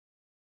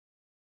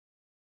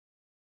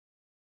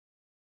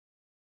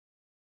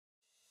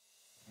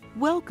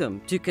Welcome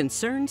to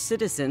Concerned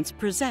Citizens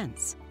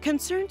Presents.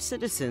 Concerned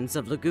Citizens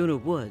of Laguna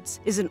Woods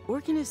is an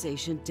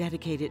organization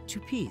dedicated to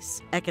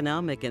peace,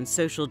 economic and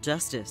social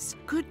justice,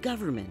 good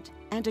government,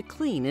 and a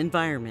clean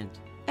environment.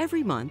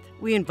 Every month,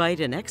 we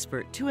invite an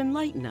expert to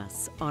enlighten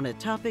us on a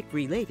topic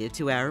related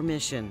to our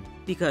mission.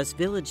 Because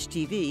Village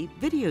TV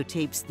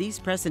videotapes these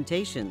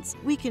presentations,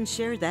 we can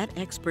share that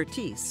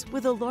expertise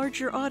with a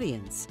larger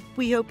audience.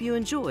 We hope you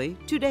enjoy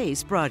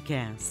today's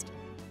broadcast.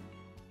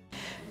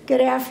 Good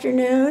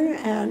afternoon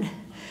and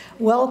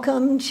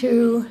welcome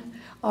to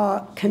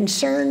our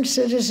Concerned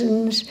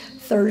Citizens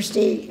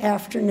Thursday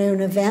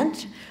afternoon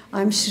event.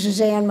 I'm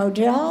Suzanne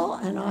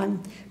Modell and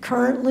I'm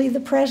currently the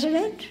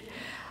president.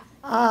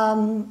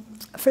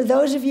 For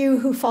those of you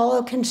who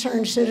follow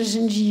Concerned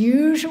Citizens,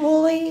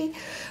 usually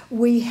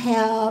we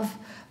have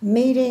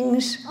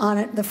meetings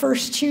on the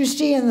first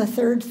Tuesday and the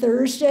third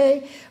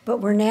Thursday, but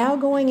we're now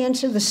going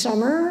into the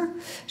summer,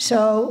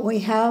 so we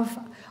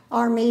have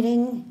our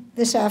meeting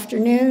this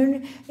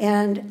afternoon,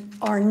 and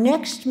our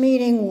next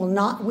meeting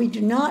we do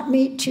not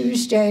meet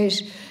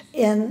Tuesdays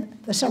in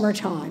the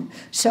summertime.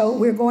 So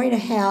we're going to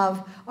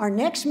have our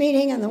next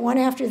meeting, and the one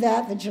after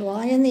that, the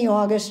July and the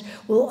August,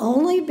 will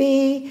only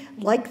be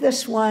like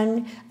this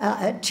one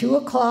at 2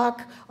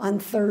 o'clock on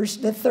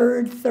the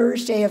third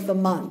Thursday of the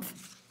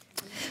month.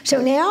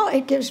 So now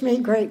it gives me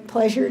great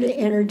pleasure to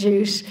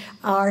introduce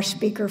our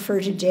speaker for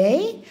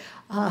today,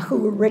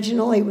 who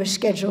originally was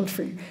scheduled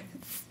for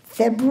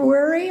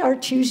February, our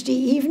Tuesday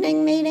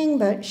evening meeting,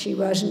 but she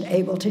wasn't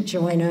able to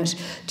join us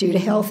due to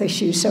health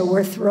issues, so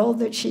we're thrilled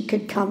that she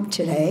could come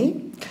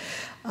today.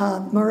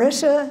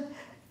 Marisa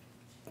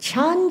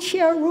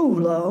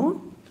Cianciarulo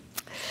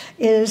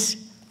is,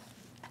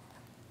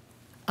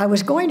 I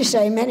was going to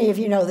say, many of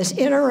you know this,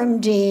 interim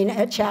dean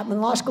at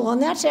Chapman Law School,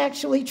 and that's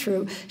actually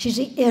true. She's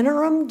the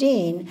interim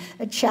dean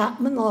at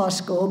Chapman Law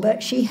School,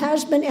 but she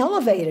has been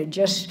elevated,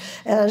 just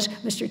as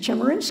Mr.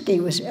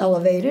 Chemerinsky was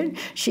elevated.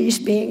 She's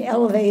being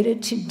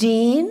elevated to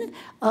dean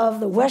of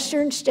the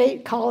Western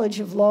State College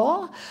of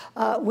Law,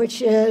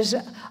 which is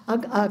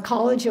a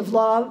college of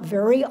law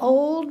very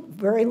old,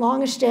 very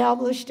long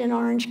established in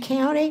Orange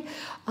County,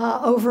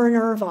 over in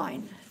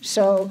Irvine.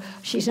 So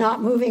she's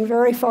not moving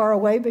very far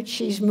away, but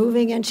she's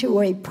moving into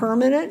a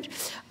permanent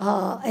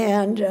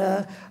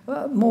and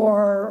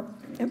more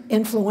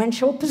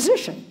influential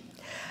position.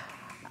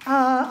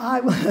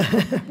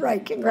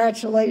 Right,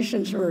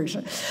 congratulations,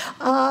 Marisa.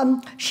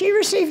 She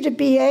received a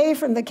BA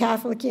from the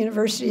Catholic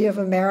University of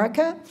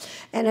America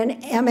and an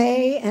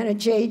MA and a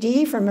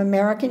JD from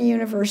American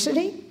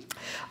University.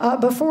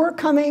 Before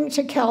coming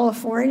to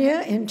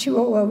California in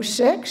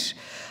 2006,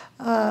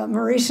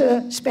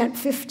 Marisa spent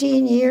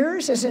 15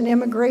 years as an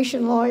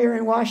immigration lawyer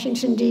in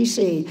Washington,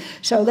 D.C.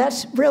 So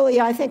that's really,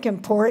 I think,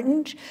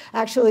 important.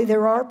 Actually,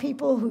 there are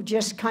people who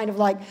just kind of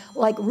like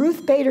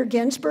Ruth Bader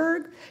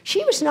Ginsburg.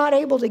 She was not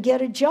able to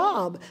get a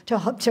job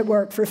to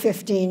work for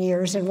 15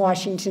 years in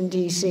Washington,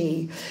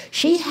 D.C.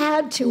 She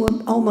had to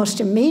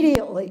almost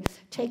immediately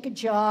take a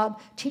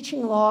job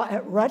teaching law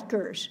at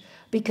Rutgers,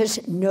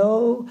 because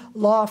no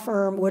law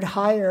firm would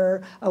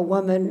hire a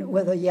woman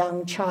with a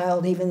young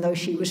child, even though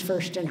she was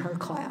first in her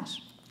class.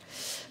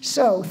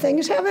 So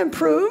things have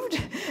improved,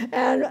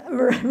 and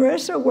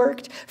Marisa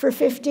worked for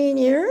 15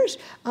 years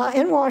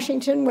in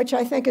Washington, which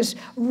I think is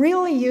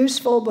really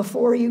useful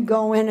before you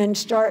go in and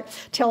start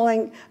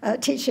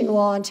teaching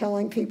law and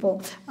telling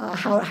people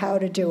how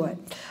to do it.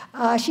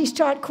 She's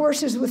taught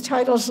courses with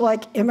titles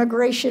like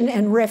Immigration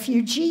and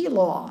Refugee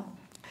Law,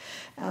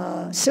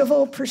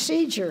 Civil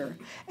Procedure,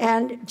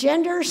 and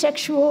Gender,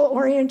 Sexual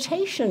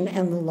Orientation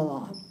and the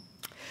Law.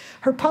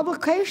 Her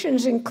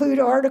publications include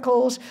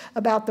articles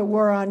about the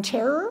War on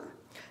Terror,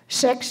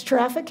 sex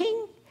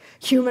trafficking,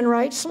 human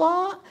rights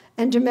law,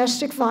 and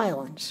domestic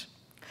violence.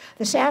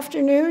 This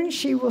afternoon,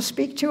 she will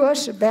speak to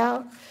us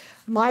about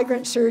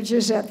migrant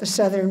surges at the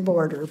southern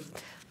border.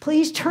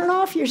 Please turn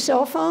off your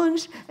cell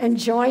phones and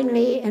join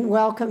me in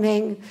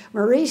welcoming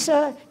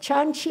Marisa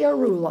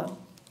Cianciarulo.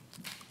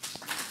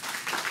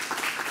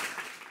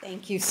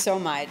 Thank you so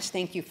much.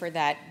 Thank you for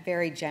that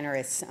very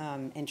generous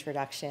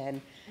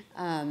introduction.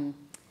 I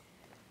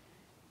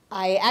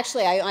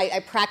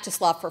practiced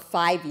law for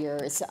 5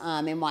 years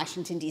in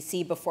Washington,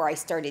 D.C. before I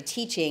started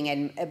teaching,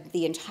 and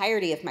the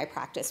entirety of my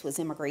practice was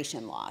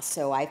immigration law.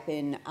 So I've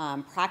been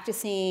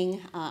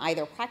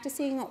either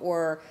practicing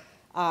or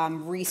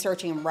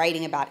researching and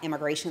writing about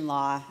immigration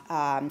law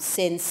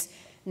since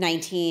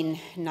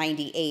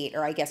 1998,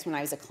 or I guess when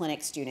I was a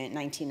clinic student in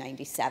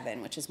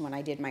 1997, which is when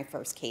I did my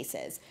first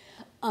cases.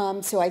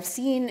 So I've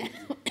seen,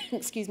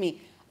 excuse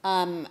me,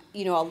 a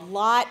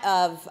lot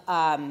of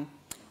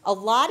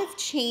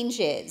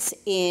changes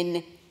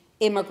in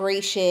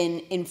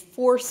immigration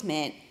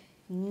enforcement,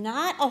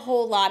 not a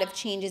whole lot of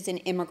changes in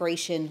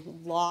immigration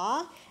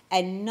law,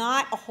 and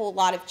not a whole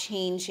lot of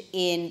change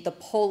in the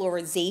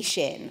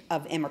polarization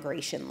of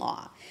immigration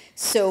law.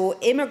 So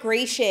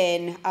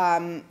immigration,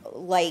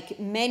 like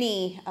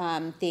many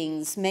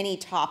things, many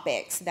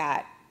topics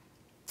that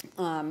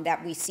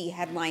we see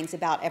headlines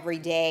about every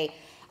day,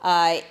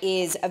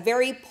 is a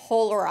very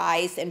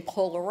polarized and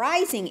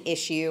polarizing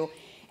issue.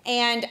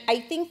 And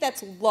I think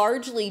that's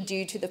largely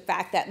due to the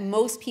fact that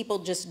most people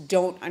just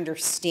don't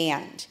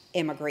understand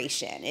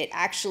immigration. It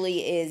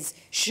actually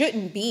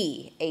shouldn't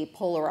be a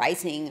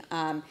polarizing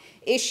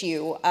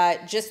issue,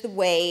 just the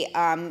way,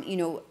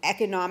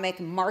 economic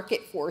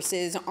market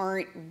forces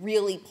aren't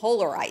really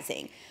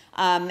polarizing.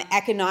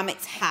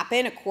 Economics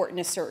happen according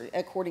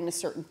to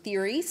certain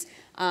theories.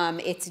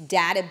 It's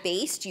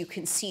data-based. You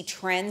can see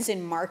trends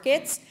in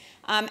markets.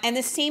 And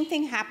the same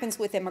thing happens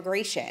with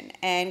immigration.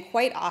 And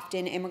quite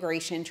often,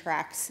 immigration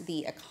tracks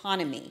the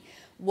economy.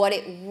 What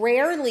it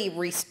rarely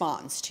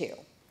responds to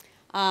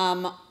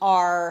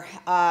are,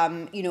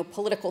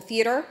 political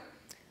theater,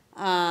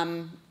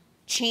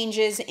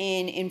 changes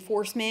in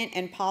enforcement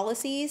and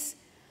policies,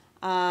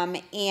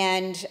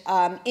 and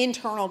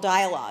internal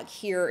dialogue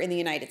here in the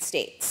United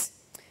States.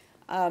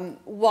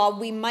 While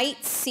we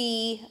might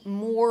see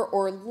more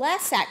or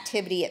less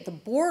activity at the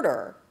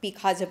border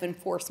because of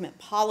enforcement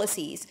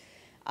policies,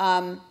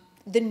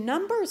 the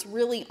numbers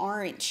really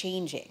aren't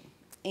changing.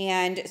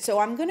 And so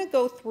I'm going to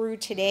go through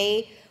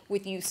today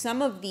with you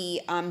some of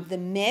the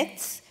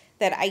myths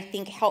that I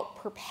think help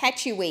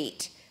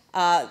perpetuate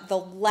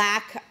the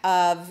lack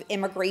of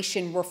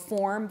immigration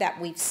reform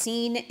that we've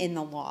seen in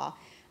the law,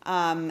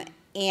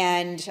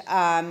 and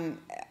kind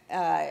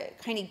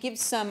of give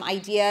some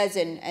ideas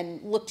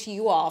and look to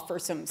you all for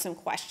some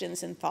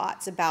questions and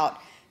thoughts about,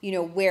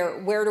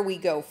 where do we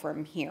go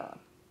from here?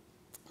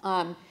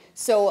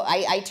 So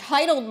I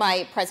titled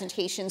my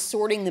presentation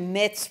 "Sorting the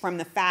Myths from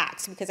the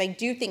Facts" because I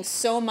do think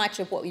so much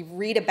of what we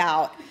read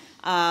about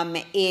so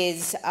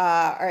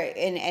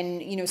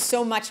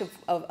much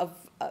of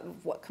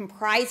what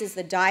comprises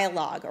the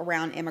dialogue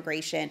around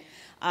immigration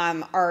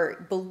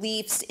are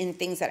beliefs in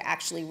things that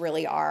actually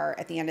really are,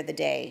 at the end of the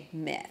day,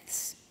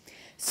 myths.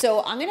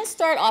 So I'm going to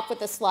start off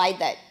with a slide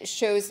that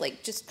shows,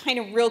 just kind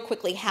of real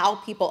quickly how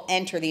people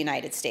enter the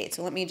United States.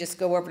 So let me just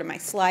go over to my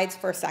slides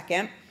for a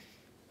second.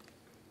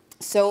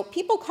 So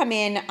people come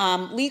in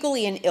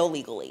legally and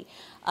illegally.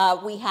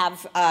 We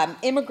have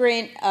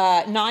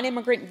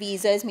non-immigrant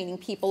visas, meaning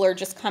people are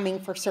just coming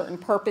for certain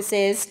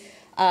purposes.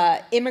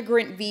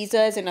 Immigrant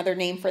visas, another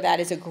name for that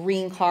is a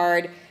green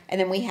card.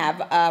 And then we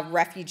have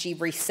refugee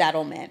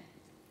resettlement.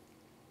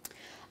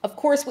 Of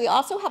course, we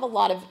also have a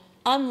lot of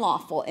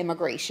unlawful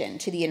immigration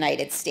to the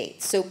United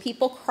States. So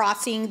people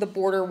crossing the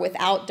border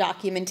without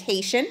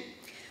documentation.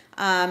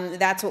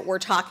 That's what we're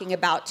talking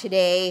about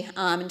today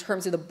in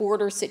terms of the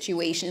border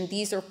situation.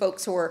 These are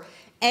folks who are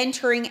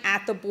entering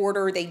at the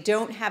border. They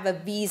don't have a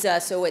visa,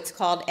 so it's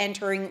called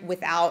entering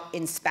without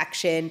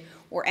inspection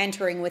or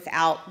entering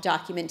without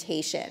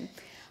documentation.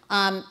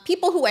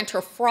 People who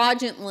enter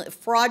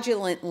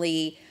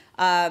fraudulently,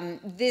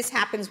 this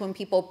happens when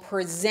people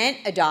present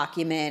a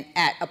document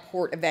at a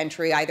port of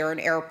entry, either an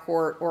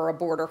airport or a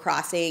border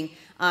crossing,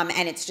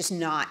 and it's just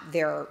not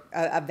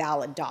a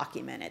valid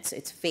document.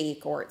 It's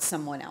fake or it's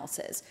someone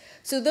else's.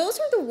 So those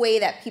are the way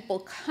that people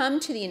come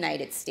to the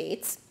United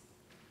States.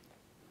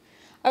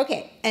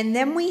 Okay, and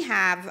then we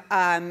have,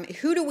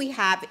 who do we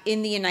have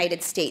in the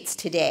United States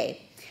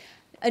today?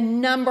 A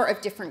number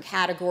of different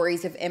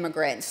categories of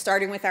immigrants,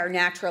 starting with our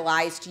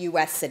naturalized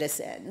U.S.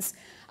 citizens.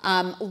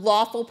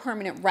 Lawful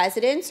permanent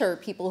residents, or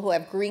people who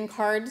have green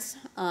cards.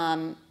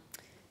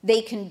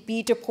 They can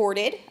be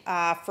deported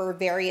for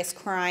various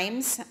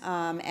crimes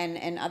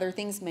and other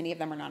things. Many of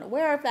them are not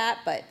aware of that,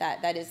 but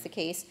that is the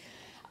case.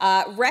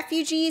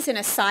 Refugees and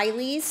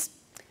asylees,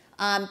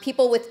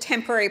 people with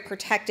temporary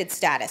protected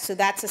status. So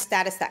that's a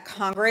status that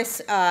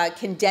Congress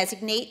can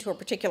designate to a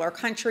particular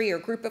country or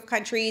group of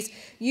countries,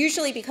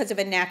 usually because of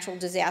a natural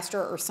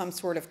disaster or some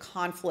sort of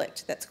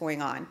conflict that's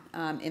going on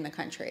in the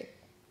country.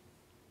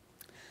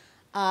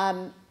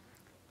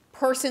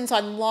 Persons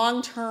on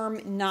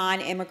long-term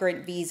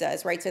non-immigrant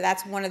visas, right? So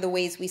that's one of the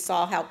ways we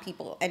saw how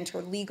people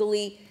enter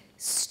legally.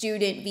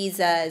 Student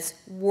visas,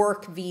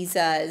 work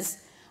visas.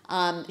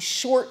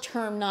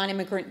 Short-term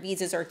non-immigrant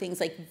visas are things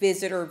like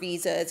visitor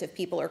visas if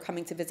people are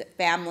coming to visit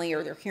family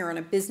or they're here on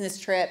a business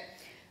trip.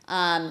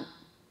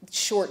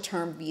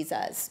 Short-term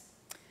visas.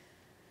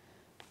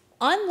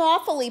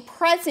 Unlawfully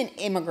present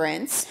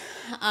immigrants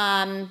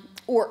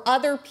or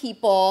other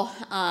people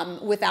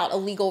without a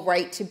legal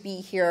right to be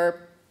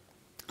here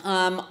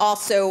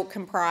also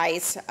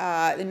comprise,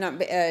 I would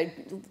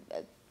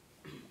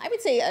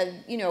say,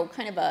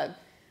 kind of a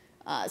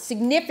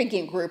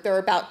significant group. There are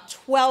about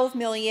 12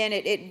 million.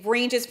 It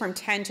ranges from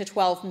 10 to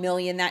 12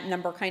 million. That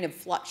number kind of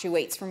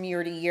fluctuates from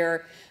year to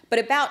year, but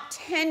about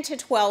 10 to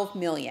 12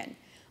 million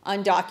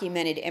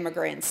undocumented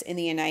immigrants in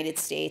the United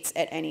States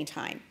at any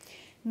time.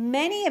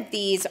 Many of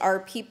these are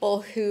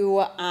people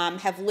who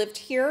have lived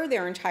here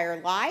their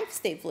entire lives.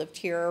 They've lived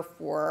here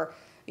for,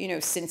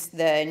 since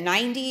the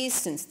 90s,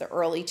 since the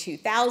early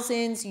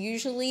 2000s.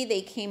 Usually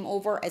they came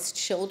over as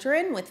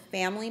children with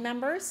family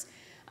members.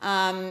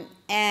 And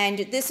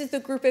this is the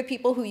group of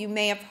people who you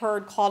may have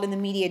heard called in the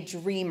media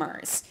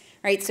dreamers,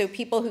 right? So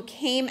people who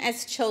came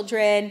as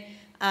children,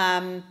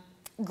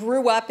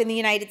 grew up in the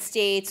United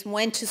States,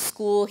 went to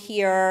school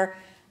here,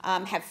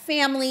 have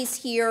families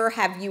here,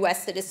 have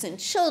U.S. citizen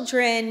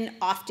children,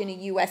 often a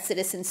U.S.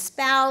 citizen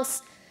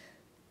spouse,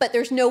 but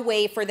there's no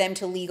way for them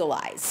to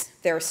legalize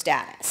their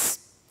status.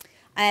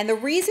 And the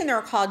reason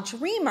they're called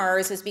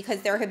dreamers is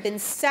because there have been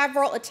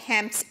several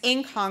attempts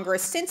in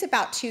Congress since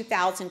about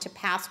 2000 to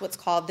pass what's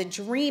called the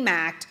DREAM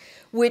Act,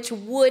 which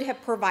would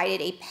have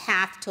provided a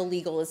path to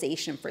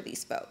legalization for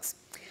these folks.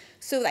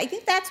 So I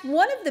think that's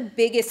one of the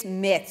biggest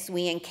myths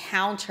we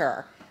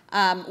encounter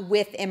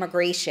with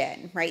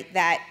immigration, right?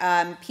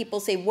 That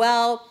people say,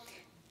 well,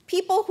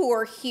 people who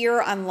are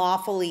here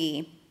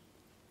unlawfully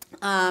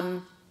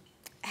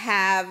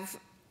have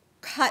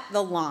cut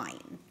the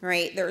line,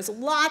 right? There's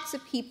lots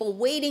of people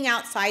waiting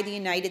outside the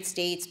United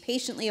States,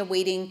 patiently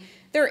awaiting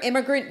their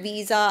immigrant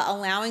visa,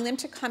 allowing them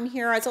to come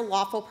here as a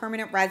lawful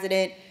permanent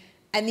resident,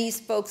 and these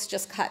folks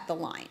just cut the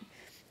line.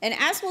 And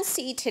as we'll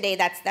see today,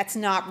 that's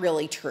not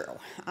really true.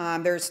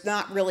 There's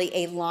not really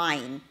a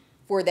line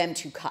for them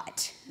to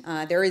cut.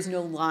 There is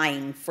no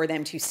line for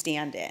them to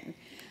stand in.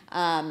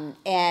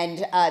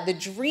 The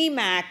DREAM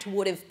Act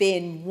would have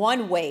been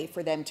one way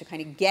for them to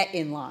kind of get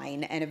in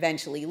line and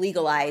eventually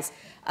legalize,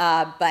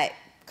 but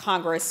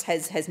Congress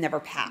has never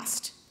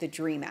passed the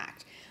DREAM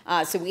Act.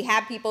 So we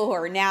have people who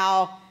are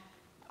now,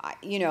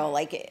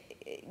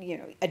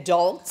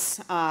 adults,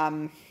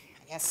 I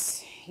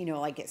guess,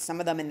 like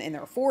some of them in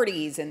their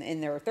 40s and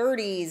in their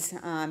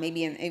 30s,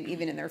 maybe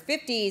even in their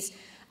 50s,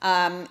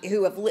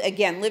 who have,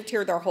 again, lived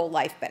here their whole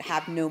life but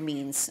have no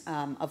means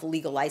of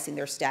legalizing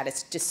their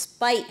status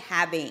despite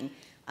having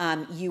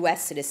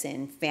U.S.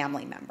 citizen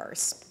family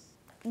members.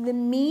 The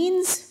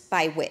means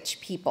by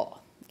which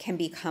people can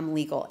become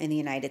legal in the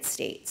United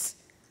States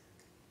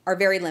are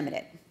very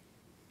limited.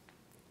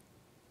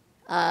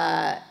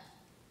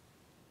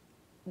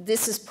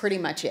 This is pretty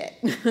much it.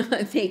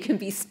 They can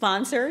be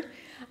sponsored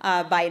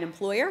by an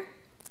employer,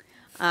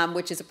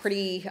 which is a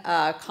pretty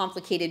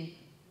complicated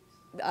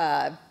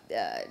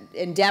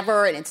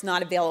endeavor, and it's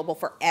not available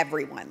for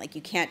everyone. Like,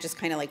 you can't just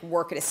kind of like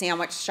work at a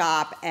sandwich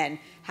shop and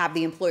have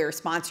the employer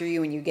sponsor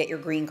you and you get your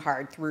green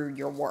card through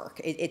your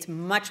work. It's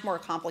much more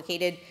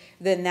complicated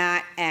than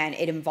that, and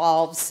it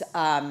involves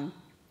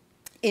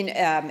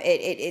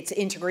it's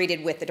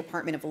integrated with the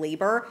Department of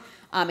Labor,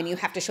 and you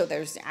have to show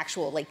there's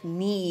actual like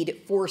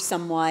need for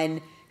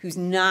someone who's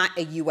not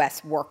a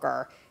U.S.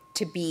 worker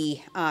to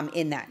be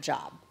in that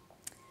job,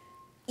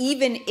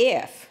 even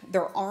if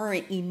there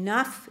aren't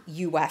enough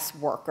U.S.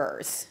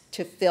 workers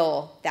to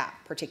fill that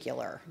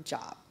particular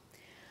job.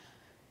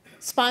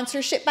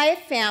 Sponsorship by a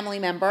family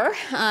member.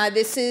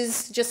 This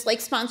is just like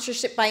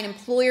sponsorship by an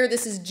employer.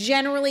 This is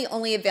generally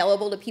only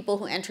available to people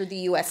who entered the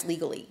U.S.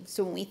 legally.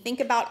 So when we think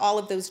about all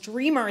of those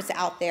dreamers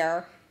out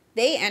there,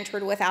 they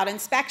entered without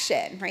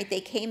inspection, right? They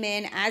came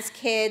in as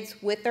kids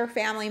with their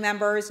family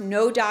members,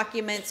 no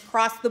documents,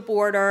 crossed the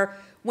border,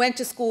 went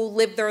to school,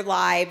 lived their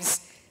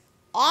lives,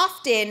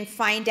 often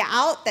find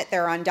out that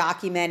they're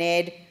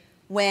undocumented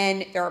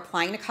when they're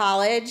applying to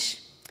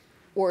college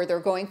or they're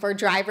going for a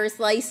driver's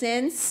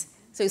license.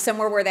 So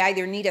somewhere where they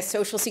either need a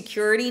social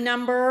security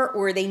number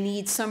or they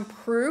need some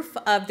proof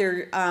of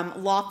their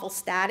lawful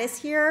status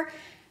here.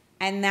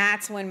 And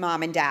that's when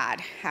mom and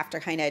dad have to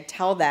kind of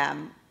tell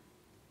them,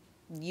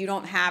 you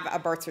don't have a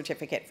birth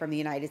certificate from the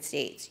United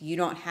States. You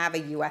don't have a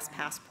U.S.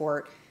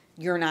 passport.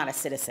 You're not a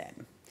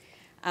citizen.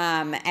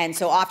 And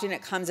so often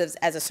it comes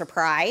as a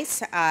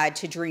surprise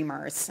to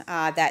dreamers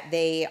that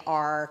they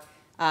are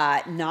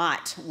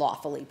not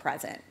lawfully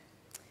present.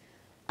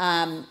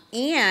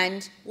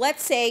 And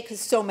let's say,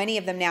 because so many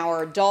of them now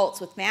are adults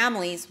with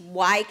families,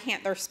 why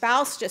can't their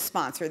spouse just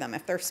sponsor them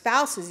if their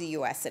spouse is a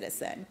U.S.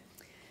 citizen?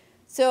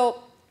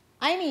 So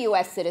I'm a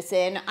U.S.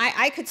 citizen.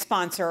 I could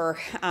sponsor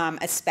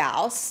a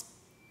spouse.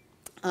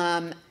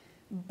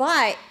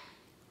 But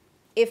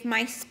if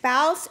my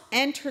spouse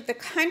entered the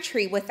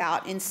country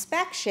without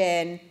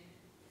inspection,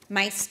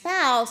 my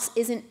spouse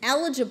isn't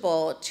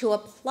eligible to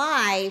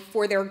apply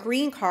for their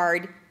green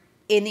card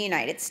in the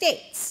United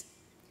States.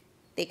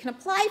 They can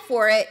apply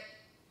for it,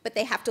 but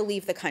they have to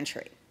leave the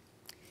country.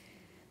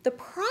 The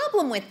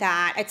problem with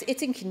that,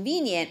 it's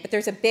inconvenient, but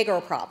there's a bigger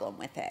problem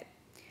with it.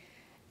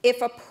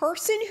 If a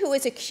person who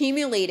has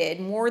accumulated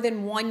more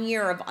than 1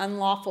 year of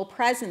unlawful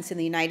presence in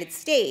the United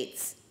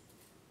States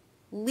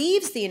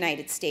leaves the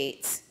United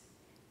States,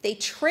 they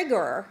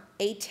trigger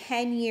a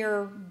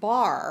 10-year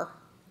bar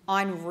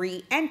on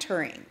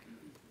re-entering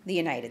the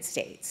United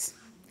States.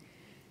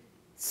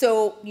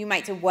 So you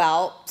might say,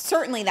 well,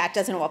 certainly that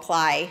doesn't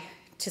apply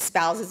to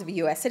spouses of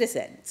U.S.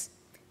 citizens.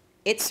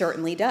 It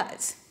certainly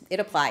does. It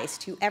applies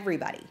to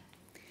everybody.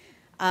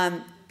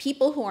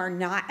 People who are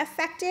not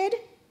affected,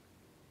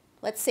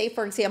 let's say,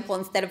 for example,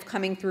 instead of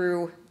coming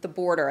through the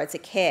border as a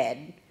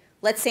kid,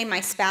 let's say my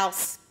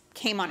spouse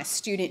came on a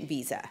student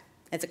visa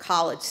as a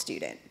college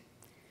student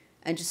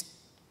and just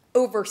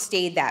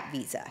overstayed that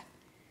visa.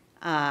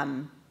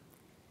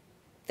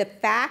 The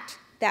fact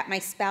that my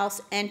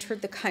spouse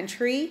entered the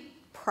country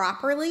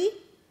properly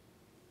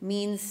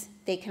means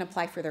they can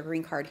apply for their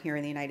green card here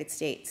in the United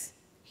States.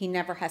 He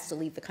never has to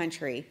leave the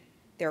country,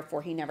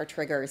 therefore he never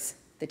triggers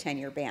the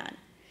 10-year ban.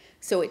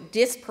 So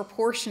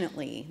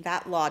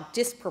that law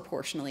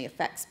disproportionately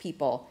affects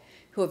people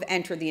who have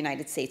entered the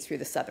United States through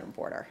the southern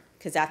border,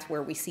 because that's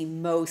where we see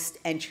most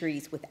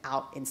entries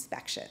without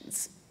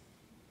inspections.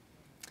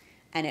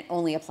 And it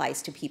only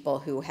applies to people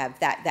who have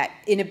that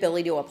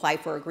inability to apply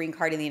for a green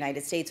card in the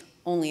United States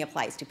only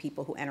applies to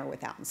people who enter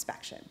without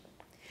inspection.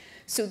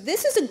 So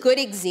this is a good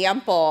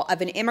example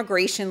of an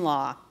immigration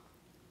law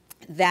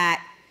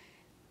that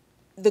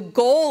the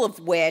goal of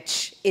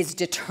which is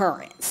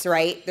deterrence,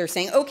 right? They're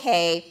saying,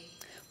 okay,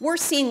 we're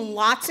seeing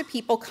lots of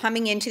people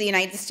coming into the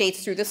United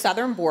States through the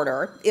southern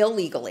border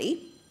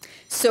illegally,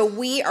 so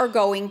we are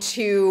going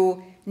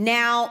to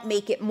now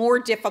make it more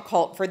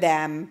difficult for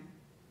them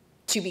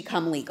to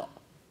become legal.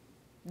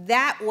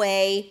 That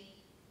way,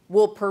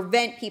 we'll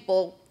prevent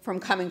people from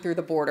coming through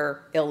the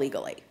border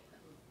illegally.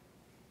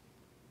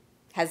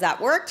 Has that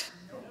worked?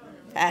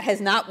 That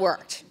has not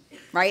worked,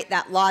 right?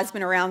 That law has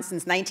been around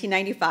since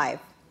 1995.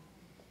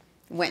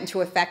 It went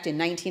into effect in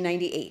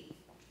 1998.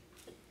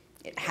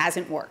 It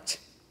hasn't worked,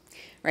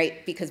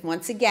 right? Because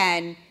once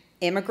again,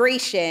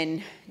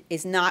 immigration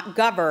is not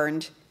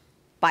governed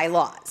by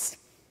laws,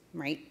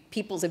 right?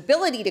 People's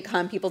ability to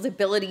come, people's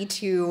ability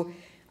to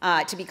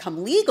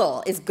become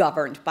legal is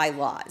governed by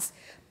laws.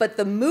 But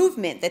the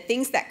movement, the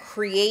things that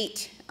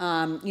create,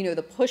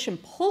 the push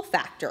and pull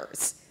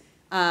factors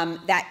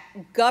that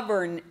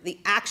govern the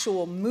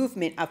actual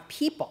movement of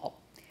people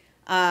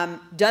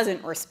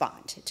doesn't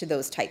respond to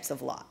those types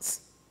of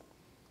laws.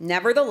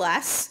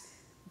 Nevertheless,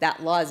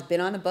 that law has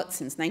been on the books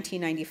since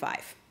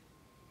 1995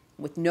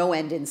 with no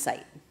end in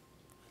sight.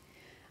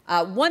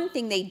 One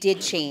thing they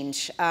did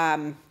change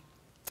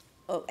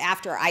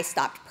after I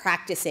stopped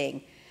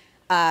practicing.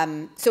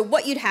 So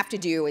what you'd have to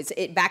do is,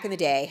 back in the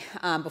day,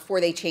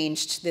 before they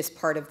changed this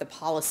part of the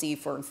policy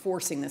for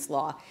enforcing this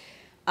law,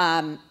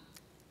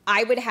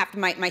 I would have to,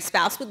 my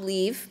spouse would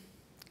leave,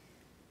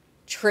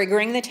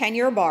 triggering the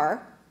 10-year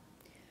bar.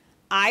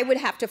 I would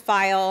have to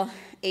file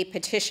a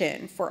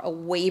petition for a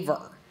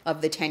waiver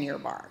of the 10-year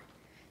bar,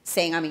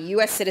 saying I'm a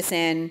U.S.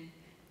 citizen.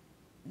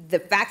 The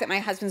fact that my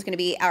husband's going to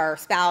be, our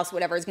spouse,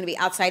 whatever, is going to be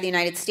outside the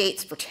United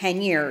States for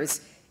 10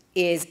 years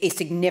is a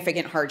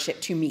significant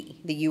hardship to me,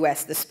 the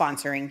U.S., the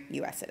sponsoring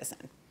U.S.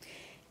 citizen.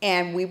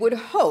 And we would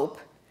hope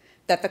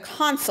that the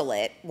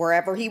consulate,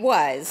 wherever he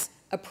was,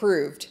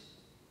 approved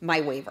my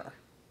waiver.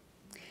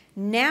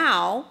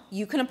 Now,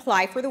 you can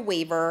apply for the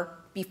waiver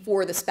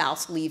before the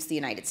spouse leaves the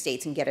United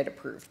States and get it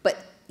approved. But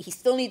he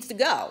still needs to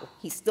go.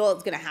 He still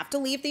is going to have to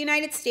leave the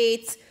United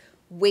States,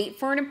 wait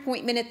for an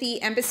appointment at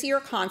the embassy or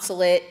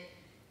consulate,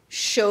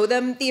 show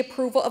them the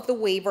approval of the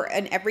waiver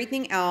and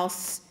everything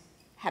else,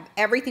 have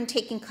everything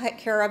taken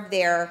care of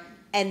there,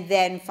 and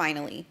then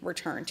finally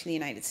return to the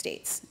United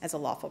States as a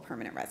lawful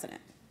permanent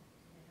resident.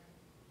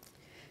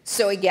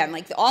 So again,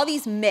 like all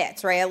these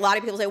myths, right? A lot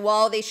of people say,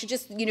 well, they should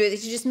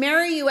just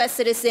marry a U.S.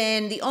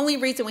 citizen. The only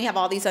reason we have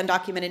all these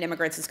undocumented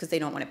immigrants is because they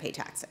don't want to pay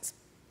taxes.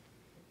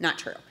 Not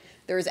true.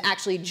 There is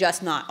actually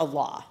just not a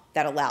law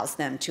that allows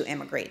them to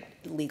immigrate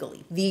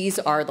legally. These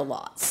are the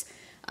laws.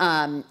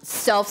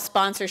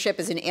 Self-sponsorship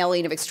is an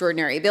alien of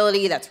extraordinary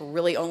ability. That's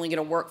really only going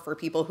to work for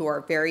people who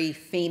are very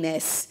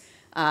famous,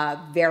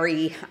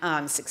 very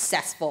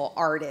successful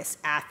artists,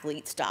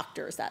 athletes,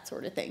 doctors, that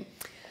sort of thing.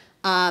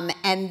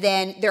 And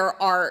then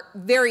there are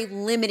very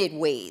limited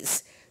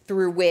ways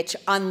through which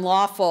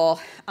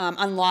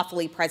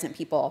unlawfully present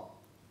people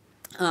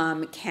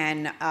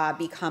can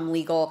become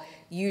legal.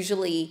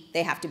 Usually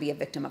they have to be a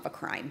victim of a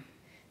crime.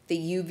 The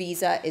U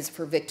visa is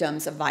for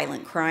victims of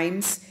violent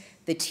crimes.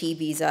 The T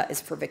visa is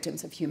for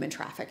victims of human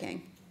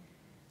trafficking.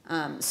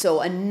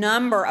 So a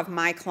number of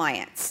my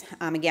clients,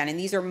 again, and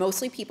these are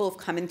mostly people who've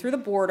come in through the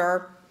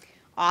border,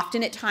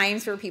 often at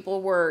times where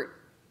people were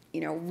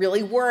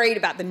really worried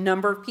about the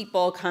number of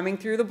people coming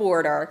through the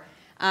border,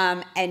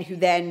 and who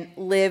then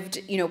lived,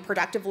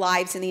 productive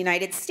lives in the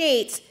United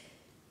States,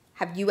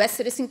 have U.S.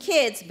 citizen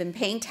kids, have been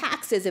paying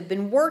taxes, have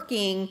been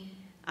working,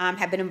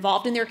 have been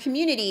involved in their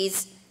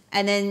communities,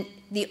 and then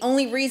the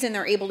only reason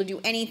they're able to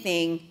do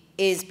anything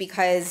is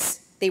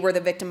because they were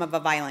the victim of a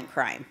violent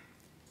crime.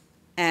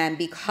 And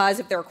because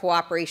of their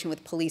cooperation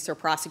with police or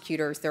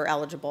prosecutors, they're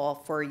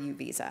eligible for a U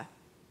visa.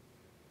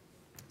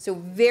 So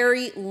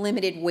very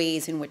limited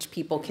ways in which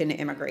people can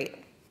immigrate.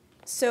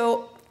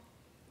 So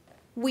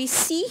we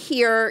see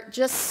here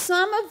just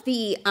some of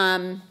the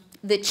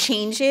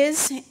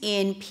changes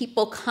in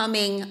people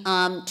coming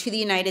to the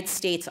United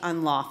States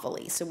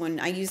unlawfully. So when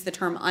I use the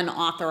term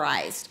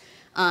unauthorized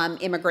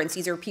immigrants,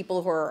 these are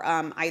people who are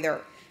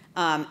either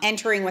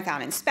entering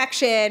without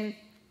inspection,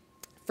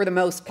 for the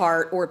most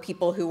part, or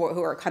people who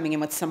are coming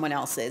in with someone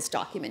else's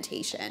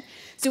documentation.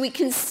 So we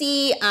can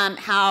see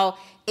how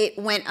it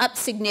went up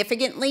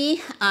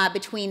significantly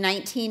between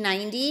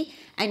 1990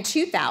 and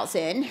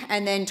 2000,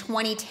 and then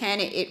 2010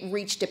 it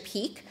reached a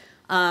peak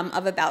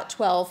of about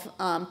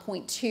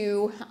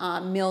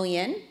 12.2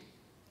 million.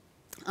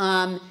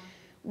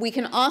 We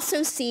can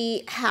also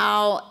see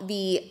how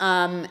the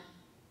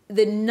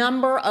the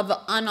number of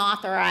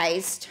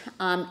unauthorized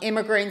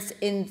immigrants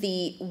in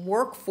the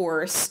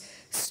workforce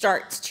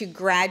starts to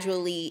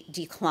gradually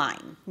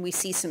decline. We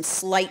see some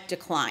slight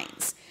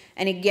declines.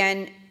 And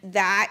again,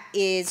 that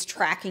is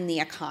tracking the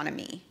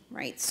economy,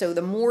 right? So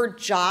the more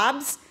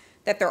jobs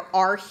that there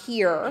are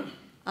here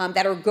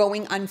that are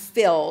going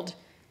unfilled,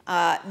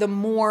 the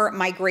more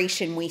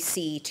migration we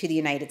see to the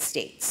United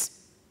States.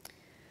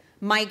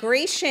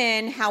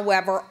 Migration,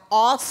 however,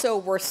 also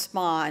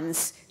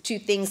responds to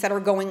things that are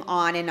going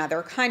on in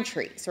other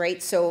countries,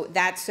 right? So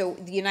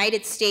the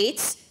United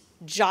States,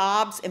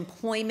 jobs,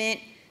 employment,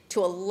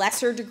 to a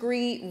lesser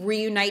degree,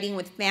 reuniting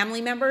with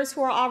family members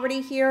who are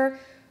already here,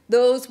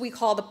 those we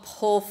call the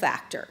pull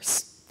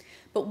factors.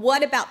 But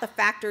what about the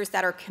factors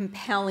that are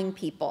compelling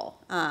people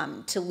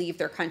to leave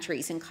their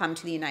countries and come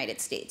to the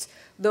United States?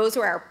 Those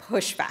are our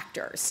push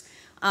factors.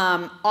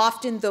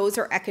 Often those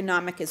are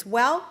economic as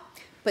well,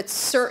 but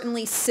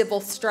certainly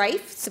civil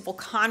strife, civil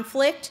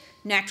conflict,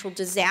 natural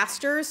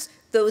disasters,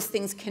 those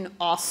things can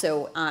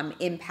also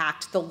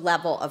impact the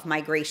level of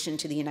migration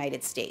to the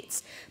United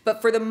States.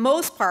 But for the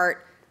most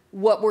part,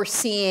 what we're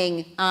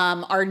seeing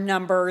are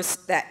numbers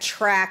that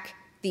track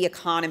the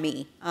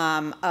economy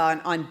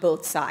on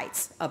both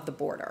sides of the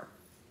border.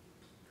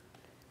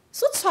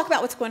 So let's talk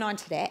about what's going on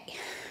today,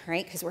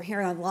 right? Because we're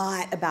hearing a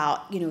lot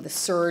about, the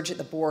surge at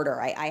the border.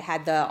 I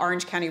had the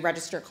Orange County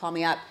Register call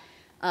me up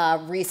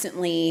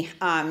recently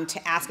to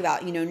ask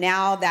about,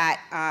 now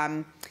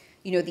that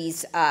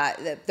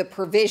the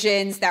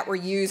provisions that were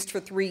used for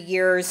 3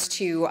 years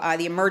to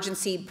the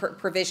emergency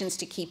provisions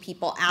to keep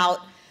people out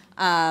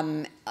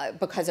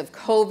because of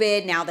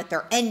COVID, now that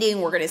they're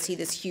ending, we're going to see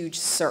this huge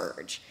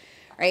surge,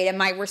 right? And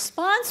my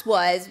response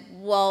was,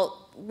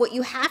 well, what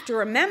you have to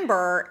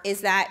remember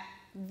is that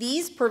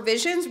these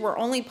provisions were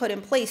only put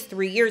in place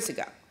 3 years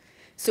ago.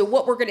 So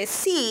what we're going to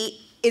see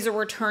is a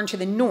return to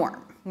the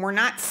norm. We're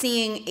not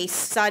seeing a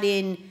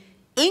sudden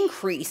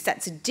increase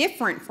that's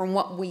different from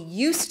what we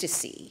used to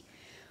see.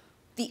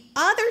 The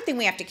other thing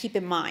we have to keep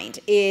in mind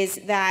is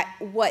that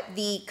what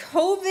the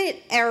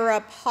COVID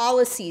era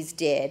policies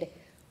did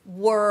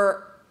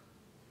were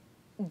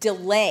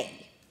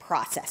delay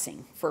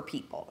processing for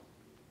people.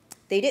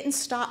 They didn't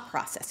stop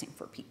processing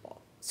for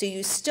people. So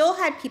you still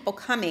had people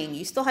coming,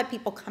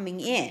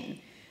 in,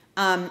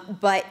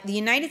 but the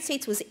United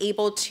States was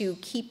able to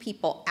keep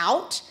people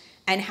out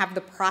and have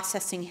the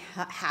processing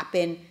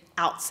happen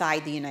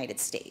outside the United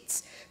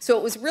States. So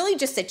it was really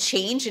just a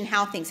change in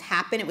how things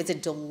happen. It was a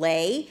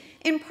delay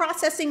in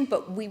processing,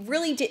 but we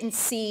really didn't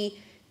see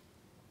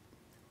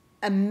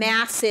a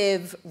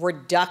massive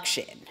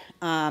reduction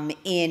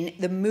in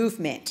the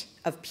movement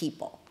of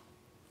people.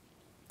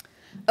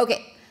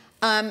 Okay,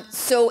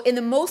 so in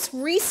the most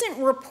recent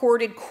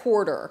reported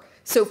quarter,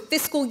 so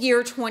fiscal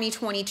year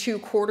 2022,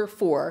 quarter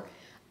 4,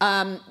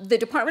 the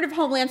Department of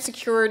Homeland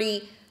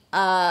Security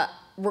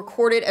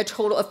recorded a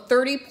total of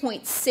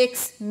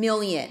 30.6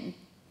 million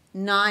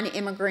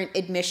non-immigrant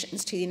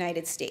admissions to the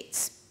United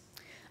States.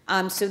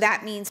 So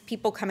that means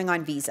people coming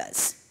on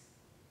visas.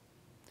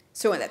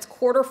 So that's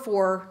quarter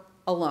 4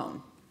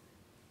 alone,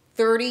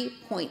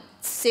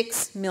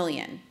 30.6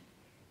 million.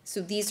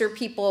 So these are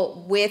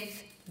people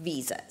with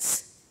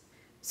visas.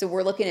 So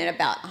we're looking at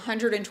about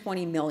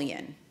 120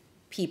 million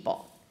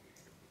people.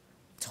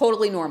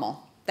 Totally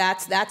normal.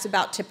 That's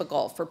about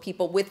typical for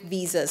people with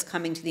visas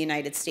coming to the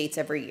United States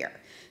every year.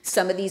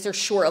 Some of these are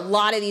short, a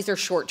lot of these are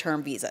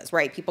short-term visas,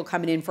 right? People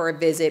coming in for a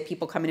visit,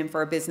 people coming in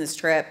for a business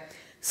trip.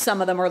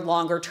 Some of them are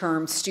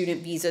longer-term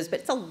student visas,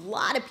 but it's a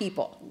lot of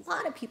people. A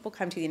lot of people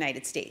come to the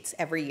United States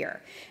every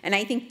year. And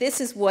I think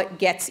this is what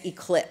gets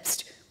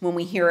eclipsed when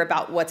we hear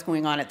about what's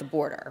going on at the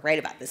border, right?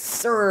 About this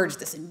surge,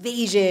 this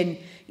invasion,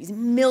 these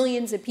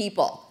millions of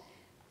people.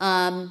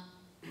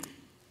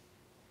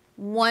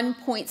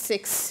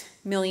 1.6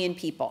 million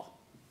people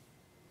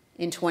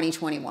in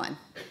 2021.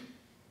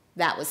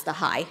 That was the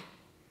high.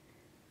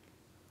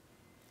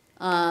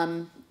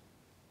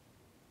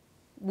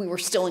 We were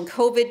still in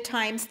COVID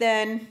times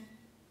then.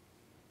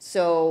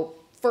 So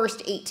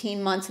first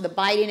 18 months of the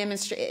Biden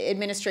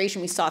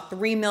administration, we saw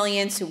 3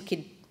 million, so we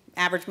could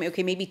average,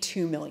 okay, maybe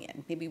 2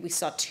 million. Maybe we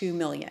saw 2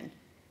 million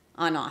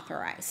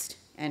unauthorized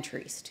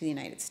entries to the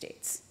United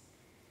States.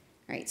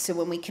 Right, so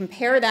when we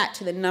compare that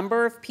to the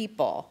number of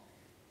people,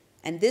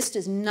 and this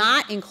does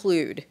not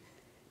include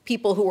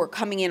people who are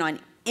coming in on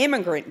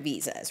immigrant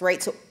visas,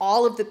 right? So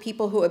all of the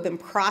people who have been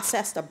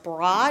processed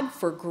abroad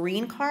for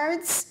green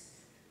cards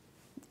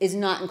is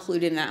not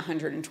included in that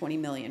 120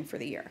 million for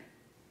the year,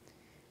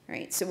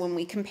 right? So when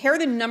we compare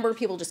the number of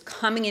people just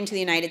coming into the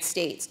United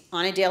States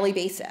on a daily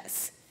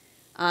basis,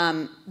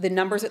 the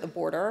numbers at the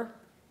border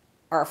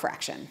are a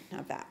fraction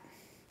of that.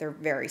 They're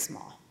very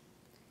small.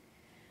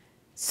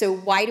 So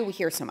why do we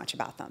hear so much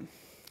about them?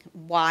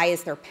 Why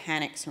is there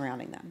panic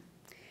surrounding them?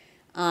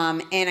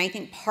 And I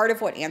think part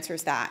of what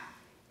answers that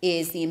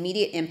is the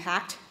immediate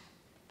impact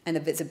and the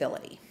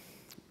visibility,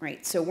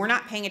 right? So we're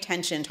not paying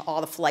attention to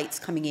all the flights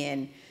coming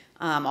in,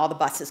 all the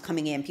buses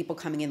coming in, people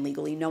coming in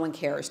legally. No one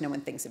cares, no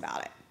one thinks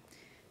about it.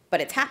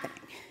 But it's happening,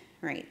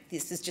 right?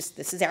 This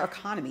is our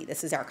economy.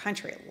 This is our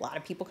country. A lot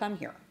of people come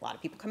here. A lot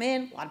of people come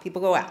in. A lot of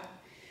people go out.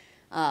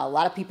 A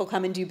lot of people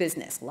come and do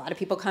business. A lot of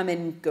people come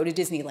and go to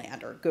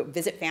Disneyland or go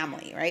visit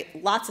family,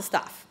 right? Lots of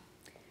stuff.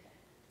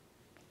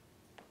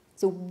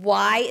 So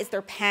why is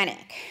there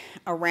panic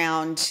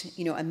around,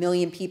 1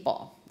 million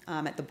people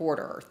at the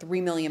border, or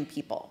 3 million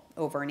people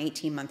over an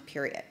 18-month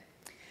period?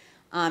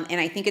 And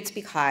I think it's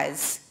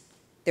because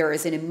there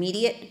is an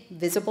immediate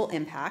visible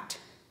impact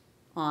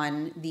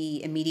on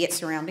the immediate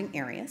surrounding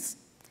areas.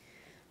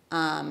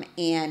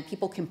 And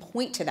people can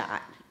point to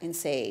that and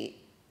say,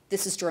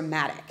 this is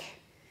dramatic.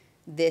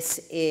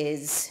 This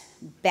is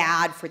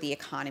bad for the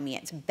economy.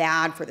 It's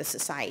bad for the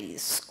society.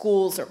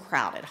 Schools are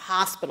crowded.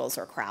 Hospitals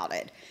are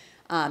crowded.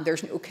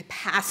 There's no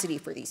capacity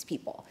for these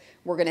people.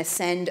 We're going to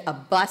send a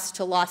bus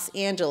to Los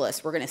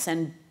Angeles. We're going to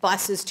send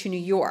buses to New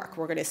York.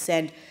 We're going to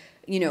send,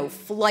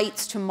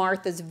 flights to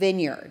Martha's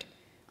Vineyard,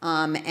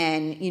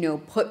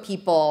 and, put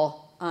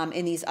people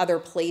in these other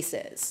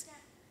places.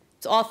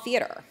 It's all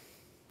theater,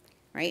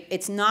 right?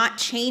 It's not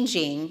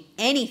changing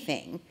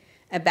anything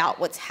about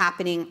what's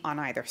happening on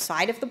either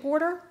side of the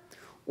border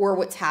or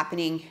what's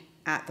happening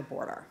at the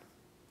border.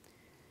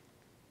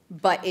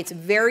 But it's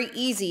very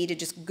easy to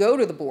just go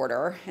to the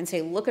border and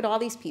say, look at all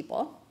these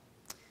people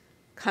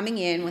coming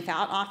in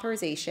without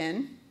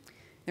authorization.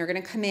 They're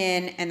going to come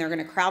in and they're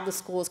going to crowd the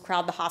schools,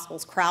 crowd the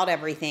hospitals, crowd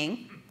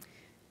everything,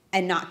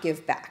 and not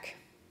give back.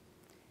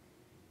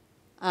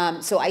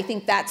 So I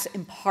think that's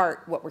in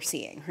part what we're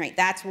seeing, right?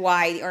 That's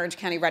why the Orange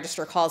County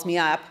Register calls me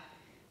up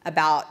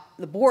about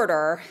the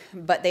border,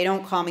 but they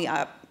don't call me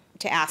up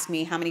to ask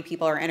me how many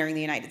people are entering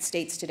the United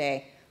States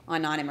today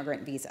on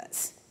non-immigrant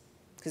visas,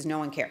 because no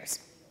one cares.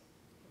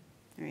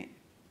 All right.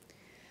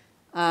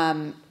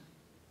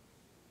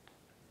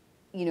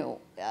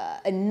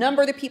 A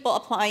number of the people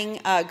coming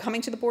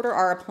to the border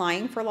are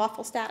applying for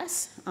lawful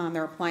status.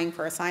 They're applying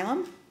for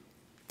asylum.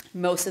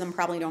 Most of them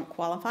probably don't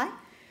qualify,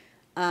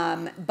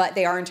 but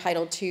they are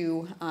entitled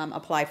to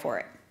apply for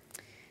it.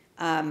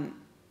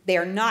 They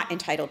are not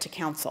entitled to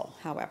counsel,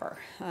 however.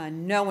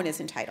 No one is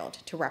entitled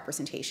to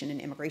representation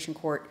in immigration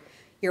court,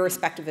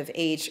 irrespective of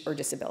age or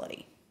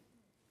disability.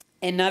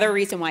 Another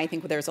reason why I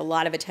think there's a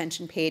lot of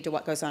attention paid to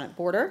what goes on at the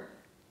border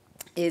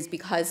is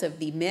because of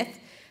the myth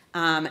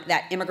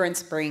that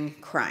immigrants bring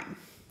crime,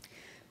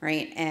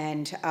 right?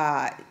 And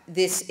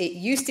it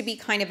used to be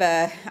kind of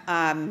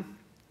a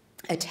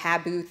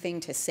taboo thing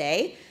to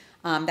say.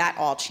 That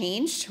all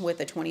changed with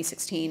the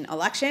 2016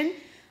 election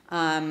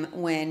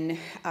when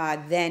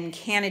then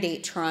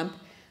candidate Trump,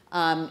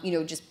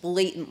 just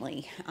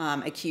blatantly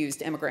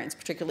accused immigrants,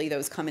 particularly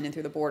those coming in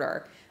through the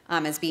border,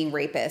 as being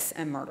rapists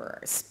and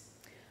murderers.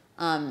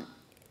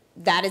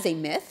 That is a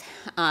myth.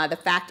 The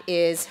fact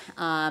is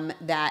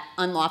that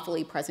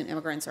unlawfully present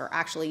immigrants are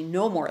actually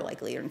no more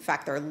likely, or in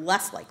fact, they're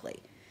less likely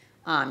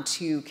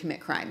to commit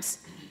crimes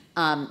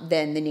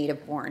than the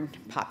native-born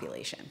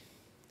population.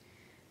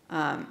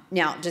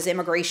 Now, does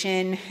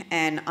immigration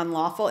and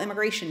unlawful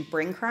immigration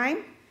bring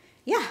crime?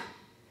 Yeah,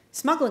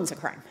 smuggling's a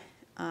crime.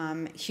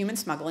 Human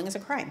smuggling is a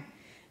crime.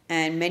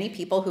 And many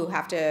people who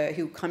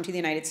come to the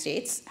United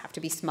States have to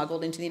be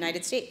smuggled into the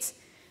United States.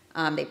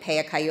 They pay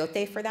a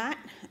coyote for that.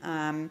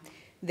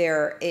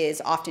 There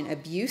is often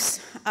abuse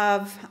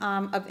of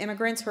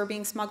immigrants who are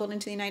being smuggled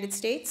into the United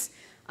States.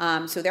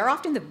 So they're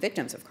often the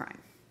victims of crime,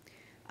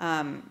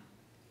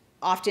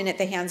 often at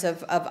the hands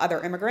of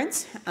other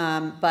immigrants,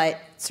 but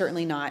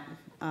certainly not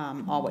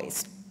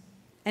always.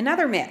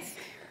 Another myth,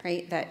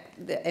 right, that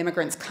the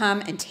immigrants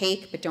come and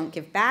take but don't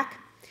give back.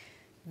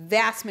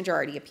 Vast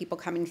majority of people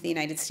coming to the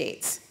United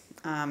States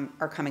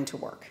are coming to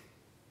work.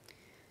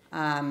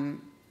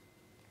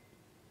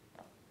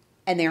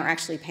 And they are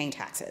actually paying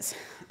taxes.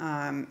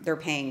 They're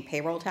paying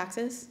payroll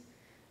taxes.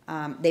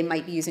 They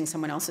might be using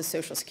someone else's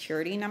Social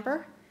Security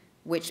number,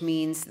 which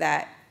means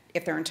that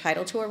if they're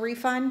entitled to a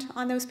refund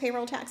on those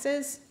payroll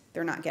taxes,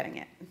 they're not getting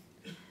it.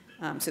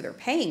 So they're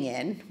paying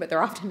in, but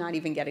they're often not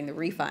even getting the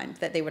refund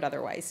that they would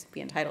otherwise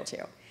be entitled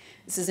to.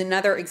 This is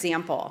another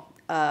example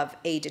of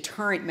a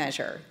deterrent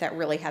measure that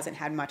really hasn't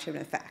had much of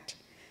an effect.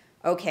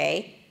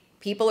 Okay,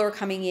 people are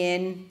coming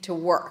in to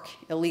work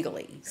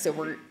illegally,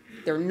 so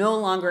they're no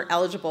longer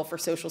eligible for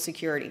Social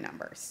Security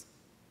numbers.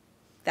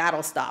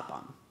 That'll stop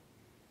them.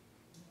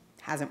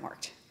 Hasn't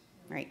worked,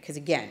 right? Because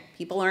again,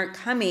 people aren't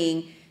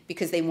coming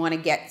because they want to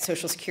get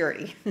Social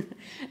Security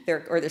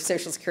or their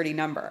Social Security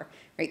number,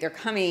 right? They're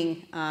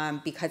coming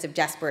because of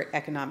desperate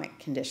economic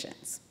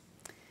conditions.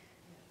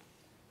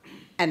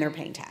 And they're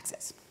paying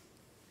taxes.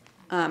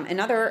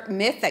 Another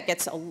myth that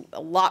gets a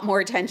lot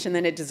more attention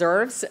than it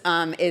deserves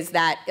is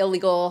that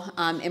illegal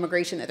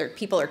immigration, that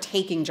people are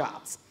taking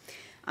jobs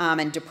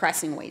and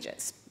depressing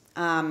wages.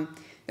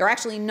 They're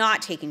actually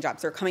not taking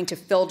jobs. They're coming to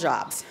fill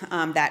jobs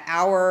that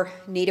our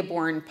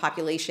native-born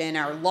population,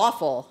 our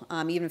lawful,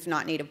 even if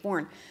not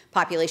native-born,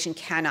 population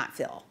cannot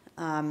fill.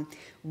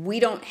 We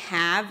don't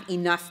have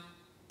enough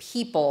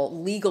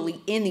people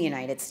legally in the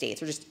United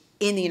States, or just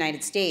in the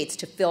United States,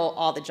 to fill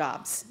all the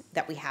jobs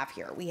that we have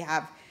here. We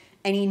have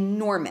an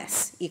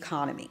enormous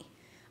economy.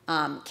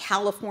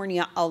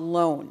 California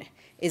alone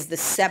is the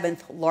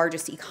 7th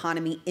largest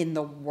economy in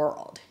the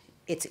world.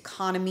 Its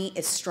economy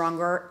is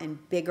stronger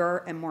and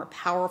bigger and more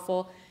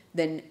powerful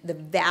than the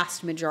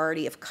vast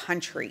majority of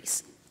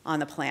countries on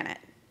the planet.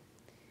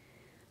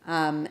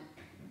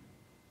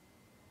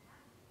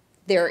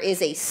 There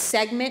is a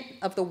segment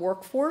of the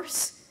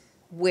workforce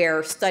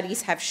where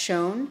studies have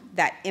shown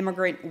that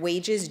immigrant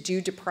wages do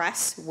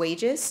depress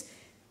wages.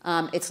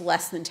 It's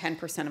less than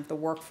 10% of the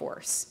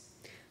workforce.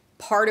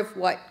 Part of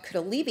what could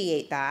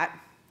alleviate that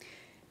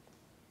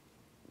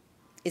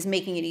is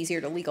making it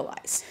easier to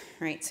legalize,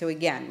 right? So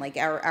again, like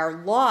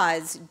our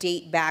laws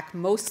date back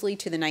mostly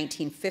to the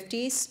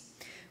 1950s.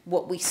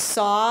 What we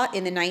saw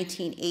in the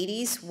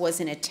 1980s was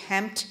an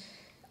attempt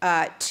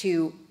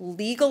to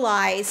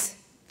legalize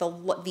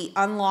the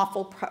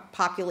unlawful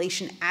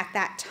population at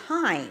that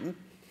time,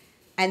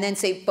 and then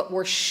say, but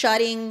we're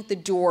shutting the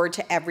door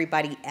to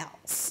everybody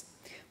else.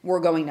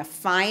 We're going to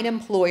fine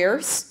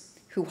employers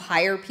who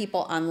hire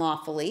people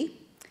unlawfully,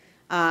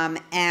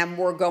 and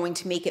we're going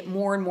to make it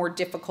more and more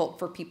difficult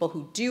for people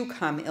who do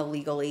come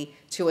illegally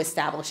to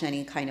establish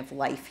any kind of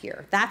life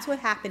here. That's what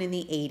happened in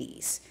the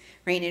 80s,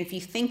 right? And if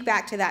you think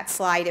back to that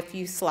slide a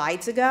few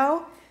slides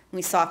ago,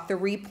 we saw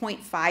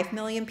 3.5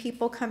 million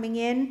people coming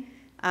in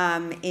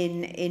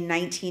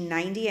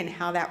 1990, and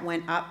how that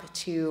went up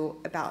to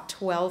about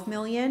 12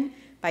 million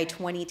by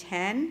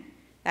 2010.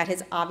 That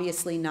has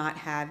obviously not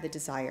had the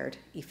desired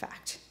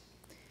effect,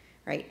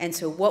 right? And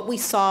so what we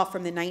saw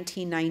from the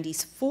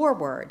 1990s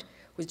forward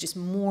was just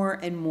more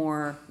and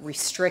more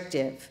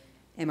restrictive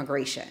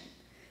immigration.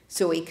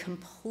 So a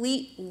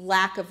complete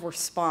lack of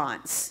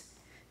response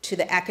to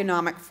the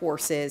economic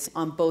forces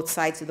on both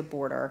sides of the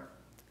border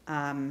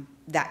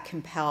that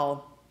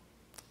compel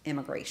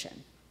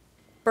immigration.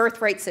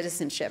 Birthright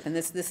citizenship, and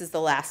this is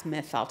the last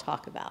myth I'll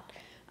talk about.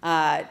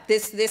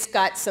 This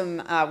got some,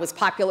 was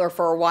popular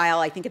for a while.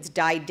 I think it's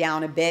died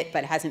down a bit,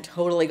 but hasn't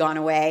totally gone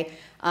away.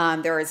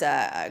 There is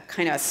a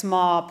kind of a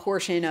small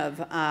portion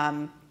of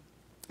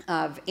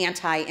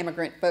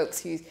anti-immigrant folks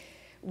who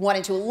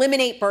wanted to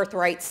eliminate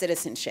birthright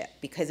citizenship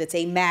because it's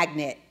a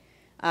magnet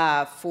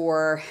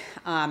for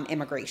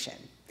immigration.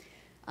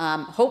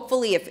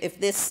 Hopefully, if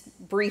this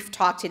brief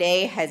talk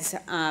today has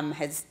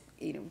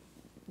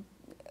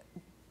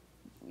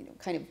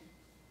kind of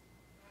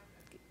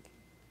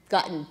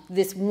gotten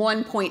this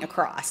one point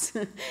across,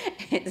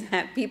 is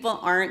that people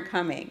aren't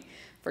coming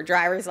for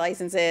driver's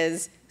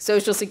licenses,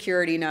 social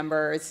security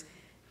numbers,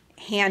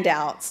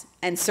 handouts,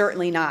 and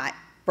certainly not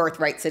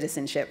birthright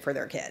citizenship for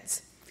their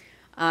kids.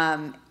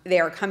 They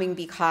are coming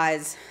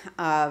because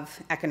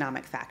of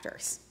economic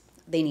factors.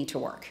 They need to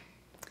work.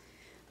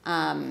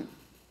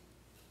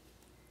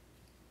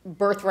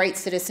 Birthright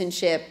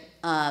citizenship,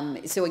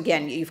 so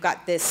again, you've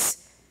got this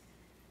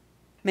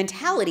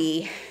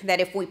mentality that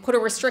if we put a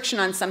restriction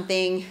on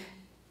something,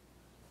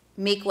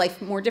 make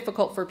life more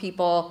difficult for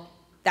people,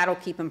 that'll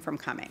keep them from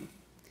coming.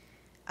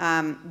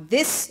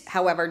 This,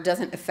 however,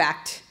 doesn't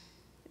affect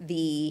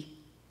the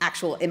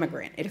actual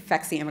immigrant. It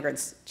affects the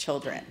immigrant's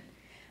children.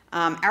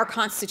 Our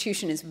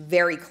Constitution is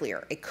very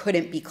clear. It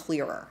couldn't be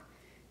clearer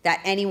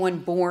that anyone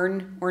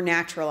born or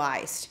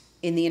naturalized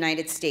in the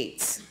United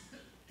States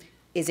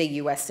is a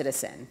U.S.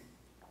 citizen.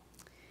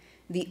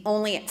 The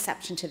only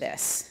exception to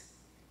this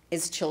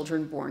is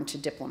children born to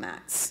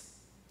diplomats,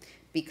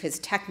 because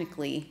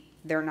technically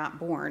they're not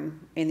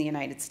born in the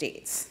United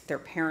States. Their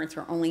parents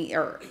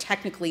are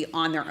technically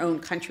on their own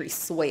country's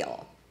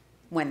soil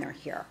when they're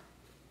here.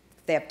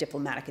 They have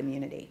diplomatic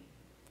immunity.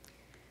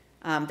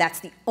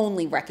 That's the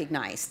only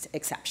recognized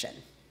exception.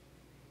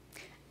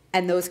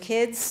 And those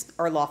kids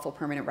are lawful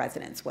permanent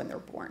residents when they're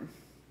born.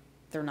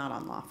 They're not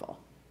unlawful.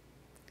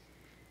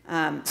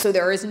 So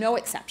there is no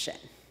exception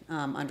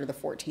under the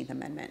 14th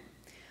Amendment.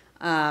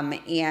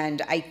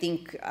 And I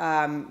think,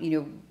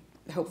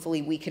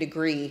 hopefully we could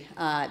agree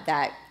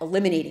that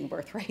eliminating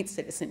birthright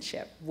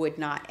citizenship would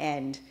not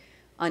end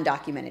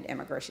undocumented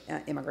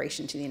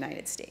immigration to the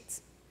United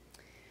States.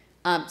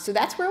 So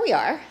that's where we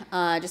are.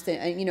 Just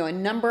a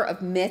number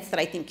of myths that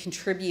I think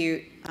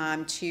contribute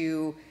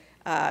to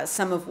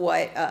some of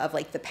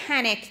like the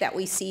panic that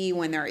we see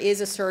when there is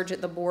a surge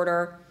at the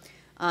border.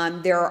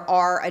 There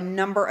are a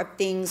number of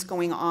things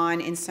going on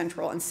in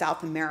Central and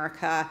South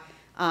America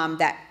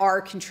that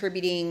are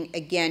contributing,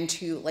 again,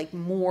 to like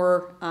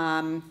more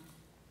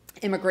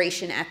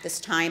immigration at this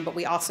time, but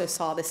we also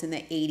saw this in the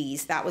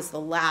 80s. That was the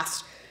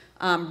last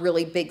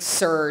really big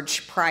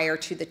surge prior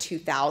to the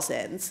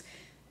 2000s.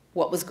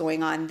 What was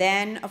going on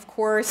then, of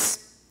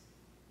course?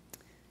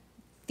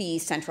 The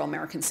Central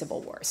American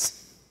Civil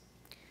Wars.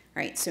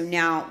 Right, so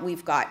now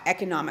we've got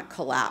economic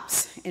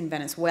collapse in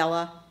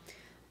Venezuela.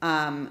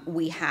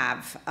 We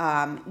have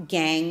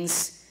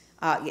gangs,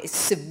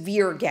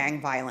 severe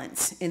gang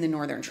violence in the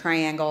Northern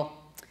Triangle.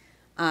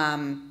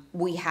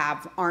 We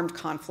have armed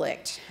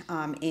conflict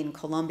in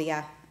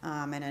Colombia,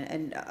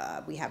 and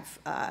we have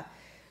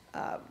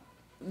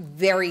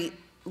very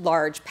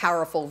large,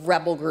 powerful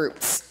rebel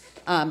groups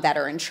that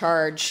are in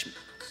charge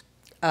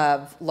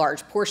of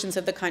large portions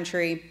of the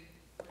country.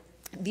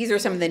 These are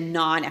some of the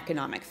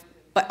non-economic,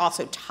 but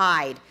also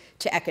tied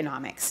to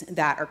economics,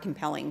 that are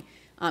compelling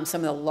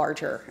some of the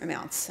larger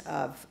amounts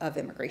of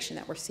immigration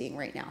that we're seeing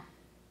right now.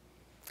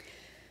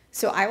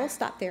 So I will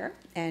stop there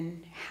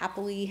and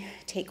happily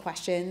take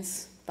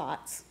questions,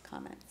 thoughts,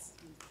 comments.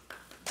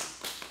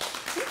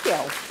 Thank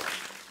you.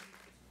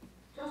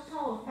 Just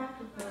how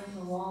effective is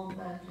the wall been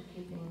to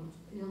keeping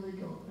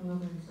illegal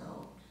immigrants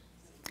out?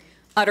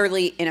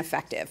 Utterly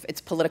ineffective.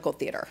 It's political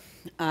theater.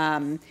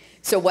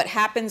 So what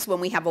happens when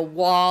we have a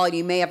wall,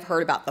 you may have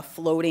heard about the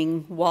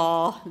floating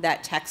wall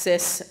that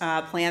Texas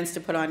plans to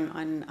put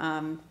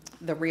on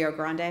the Rio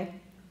Grande.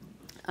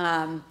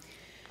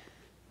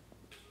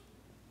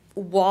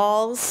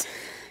 Walls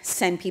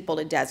send people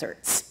to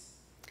deserts.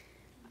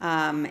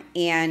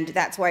 And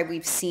that's why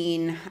we've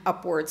seen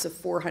upwards of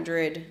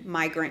 400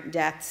 migrant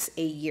deaths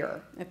a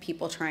year of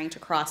people trying to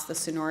cross the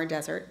Sonora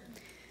Desert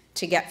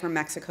to get from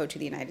Mexico to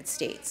the United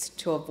States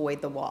to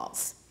avoid the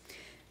walls.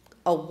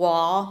 A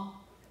wall,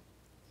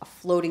 a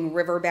floating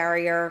river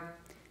barrier,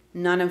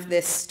 none of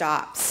this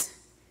stops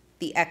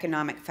the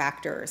economic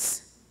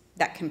factors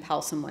that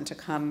compel someone to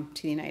come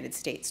to the United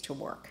States to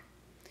work.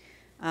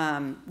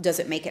 Does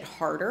it make it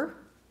harder?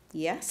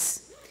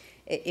 Yes.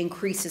 It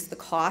increases the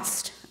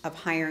cost of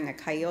hiring a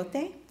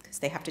coyote because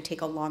they have to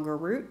take a longer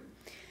route,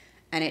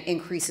 and it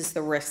increases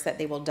the risk that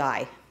they will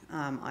die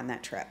on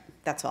that trip.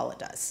 That's all it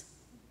does.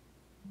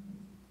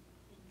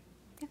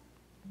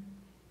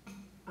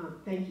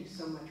 Thank you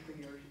so much for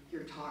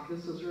your talk.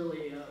 This was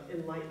really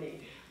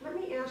enlightening. Let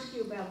me ask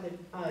you about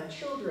the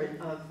children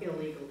of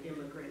illegal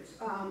immigrants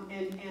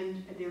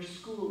and their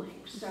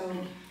schooling. So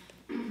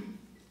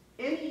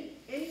any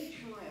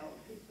child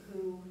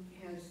who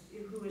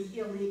is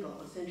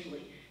illegal,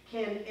 essentially,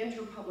 can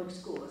enter public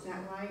school. Is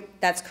that right?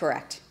 That's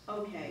correct.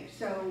 Okay.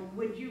 So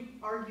would you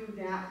argue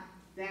that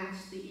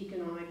that's the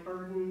economic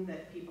burden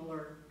that people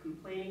are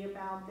complaining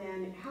about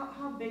then?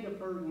 How big a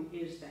burden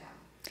is that?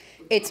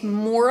 It's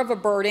more of a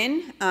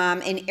burden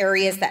in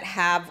areas that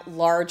have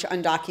large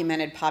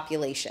undocumented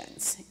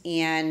populations.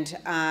 And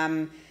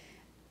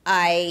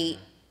I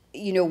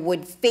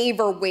would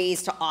favor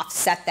ways to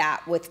offset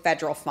that with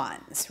federal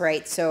funds,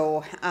 right?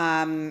 So,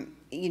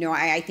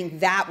 I think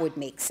that would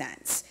make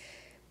sense.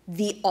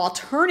 The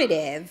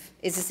alternative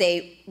is to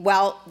say,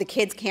 well, the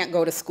kids can't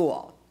go to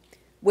school,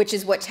 which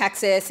is what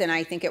Texas and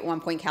I think at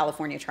one point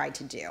California tried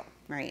to do,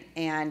 right?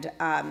 And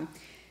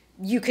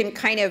you can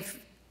kind of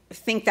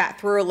think that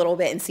through a little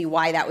bit and see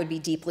why that would be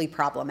deeply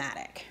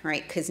problematic,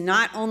 right? Because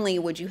not only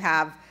would you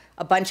have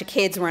a bunch of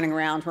kids running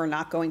around who are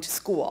not going to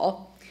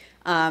school,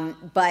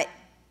 but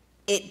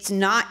it's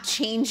not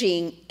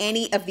changing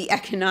any of the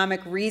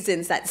economic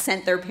reasons that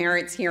sent their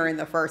parents here in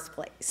the first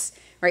place,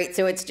 right?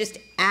 So it's just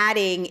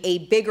adding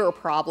a bigger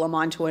problem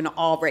onto an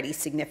already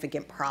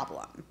significant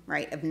problem,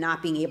 right? Of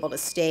not being able to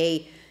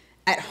stay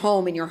at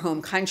home in your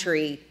home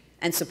country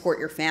and support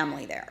your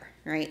family there,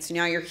 right? So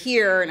now you're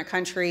here in a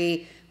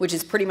country which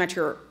is pretty much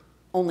your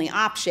only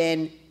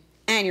option,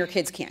 and your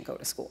kids can't go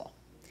to school.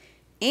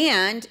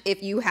 And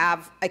if you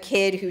have a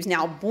kid who's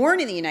now born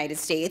in the United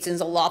States and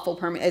is a lawful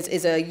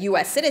is a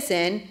U.S.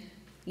 citizen,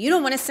 you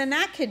don't want to send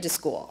that kid to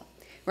school,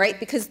 right?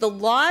 Because the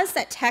laws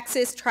that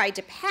Texas tried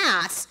to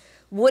pass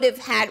would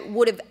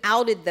have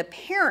outed the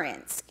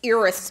parents,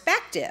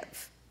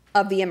 irrespective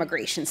of the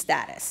immigration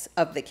status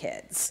of the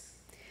kids,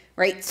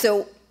 right?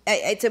 So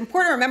it's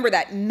important to remember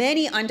that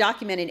many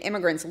undocumented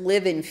immigrants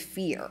live in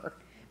fear,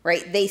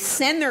 right? They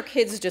send their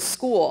kids to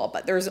school,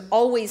 but there's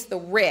always the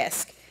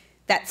risk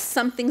that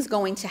something's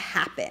going to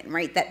happen,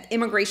 right? That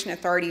immigration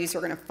authorities are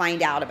going to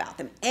find out about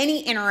them.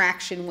 Any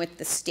interaction with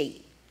the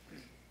state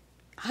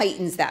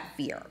heightens that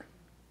fear.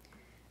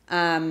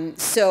 It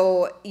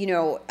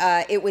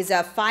was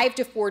a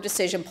 5-4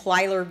 decision,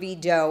 Plyler v.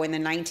 Doe in the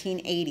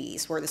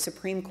 1980s, where the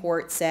Supreme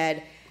Court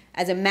said,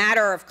 as a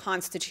matter of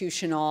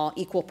constitutional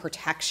equal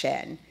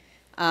protection,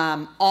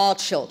 all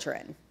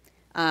children,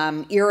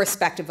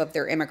 irrespective of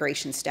their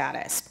immigration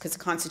status, because the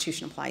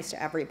Constitution applies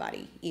to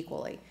everybody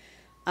equally,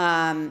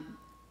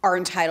 are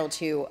entitled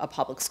to a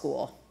public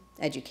school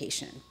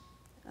education.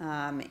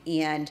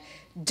 And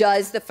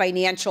does the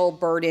financial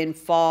burden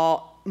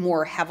fall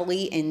more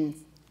heavily in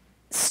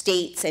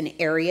states and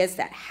areas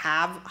that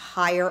have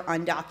higher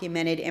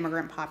undocumented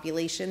immigrant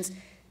populations?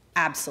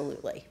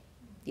 Absolutely,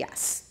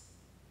 yes.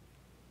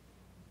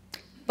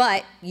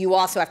 But you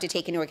also have to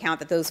take into account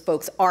that those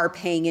folks are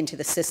paying into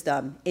the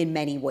system in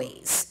many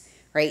ways,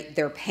 right?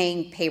 They're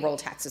paying payroll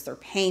taxes, they're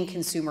paying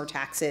consumer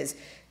taxes.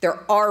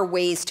 There are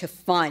ways to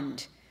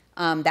fund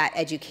that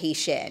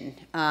education.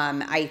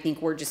 I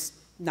think we're just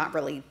not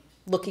really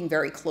looking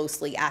very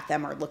closely at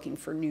them or looking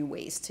for new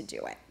ways to do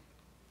it.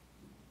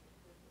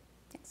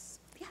 Yes.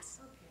 Yes.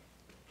 Okay.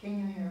 Can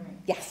you hear me?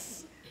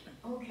 Yes.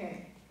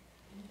 Okay.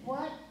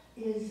 What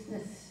is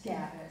the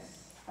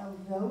status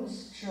of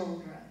those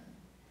children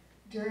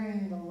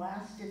during the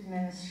last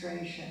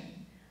administration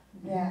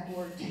that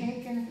were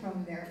taken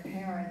from their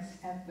parents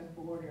at the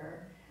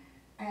border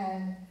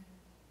and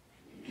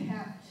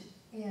kept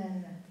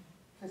in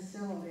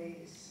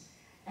facilities,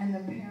 and the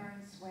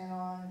parents went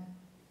on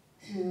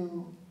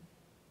to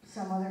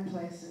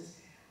places.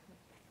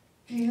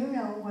 Do you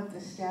know what the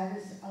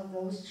status of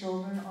those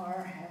children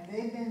are? Have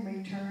they been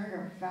returned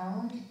or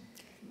found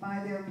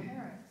by their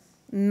parents?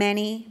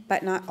 Many,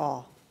 but not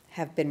all,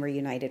 have been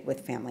reunited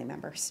with family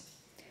members.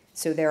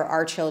 So there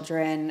are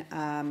children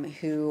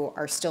who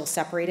are still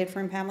separated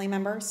from family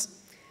members.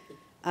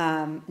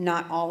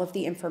 Not all of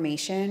the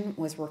information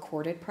was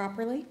recorded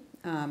properly.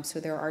 So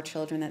there are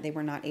children that they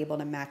were not able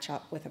to match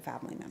up with a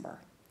family member.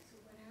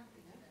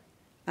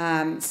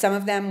 Some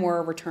of them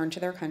were returned to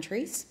their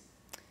countries.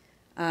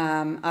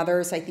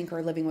 Others, I think,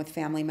 are living with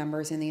family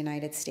members in the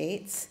United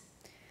States.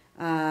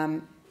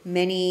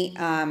 Many,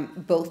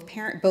 both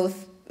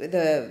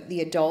the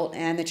adult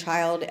and the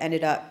child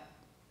ended up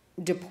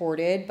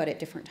deported, but at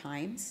different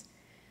times.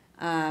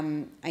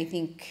 I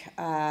think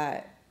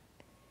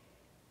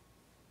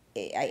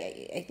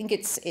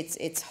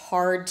it's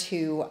hard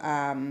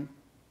to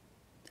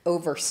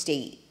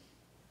overstate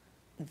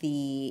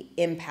the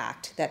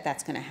impact that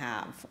that's going to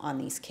have on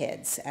these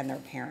kids and their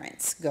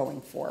parents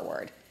going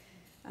forward.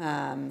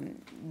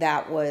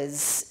 That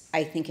was,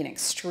 I think, an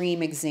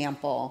extreme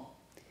example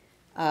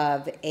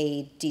of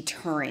a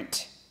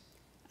deterrent,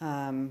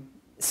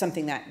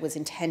 something that was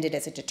intended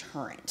as a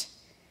deterrent,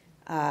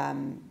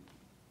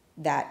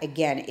 that,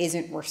 again,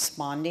 isn't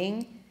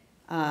responding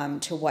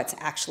to what's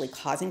actually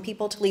causing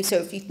people to leave. So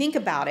if you think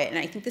about it, and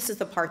I think this is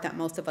the part that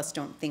most of us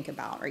don't think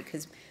about, right?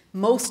 Because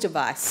most of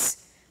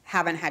us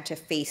haven't had to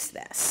face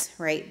this,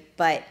 right?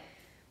 But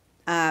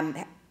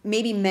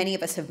maybe many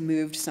of us have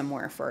moved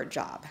somewhere for a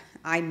job.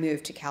 I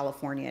moved to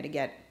California to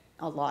get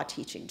a law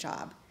teaching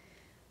job.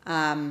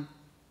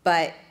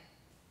 But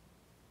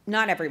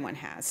not everyone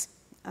has.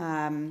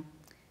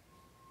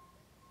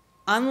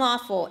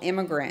 Unlawful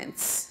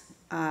immigrants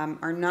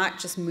are not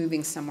just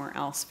moving somewhere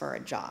else for a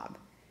job.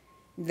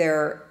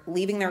 They're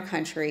leaving their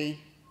country,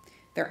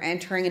 they're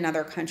entering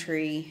another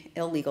country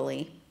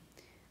illegally,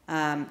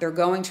 they're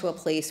going to a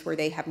place where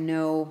they have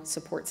no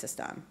support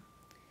system.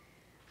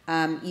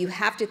 You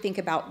have to think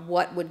about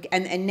what would,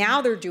 and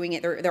now they're doing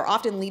it, they're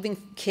often leaving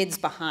kids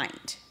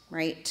behind,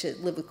 right, to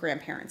live with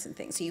grandparents and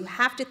things. So you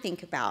have to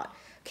think about,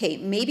 okay,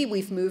 maybe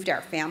we've moved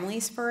our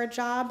families for a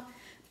job,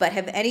 but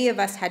have any of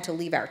us had to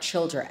leave our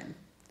children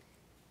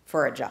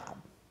for a job?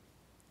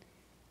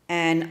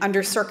 And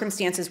under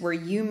circumstances where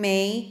you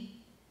may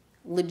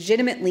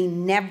legitimately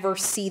never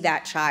see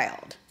that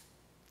child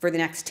for the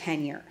next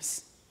 10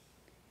 years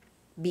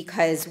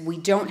because we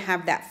don't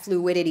have that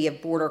fluidity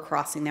of border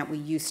crossing that we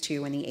used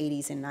to in the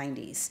 80s and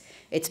 90s.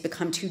 It's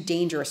become too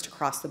dangerous to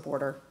cross the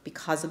border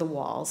because of the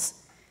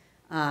walls,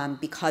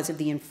 because of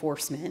the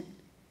enforcement.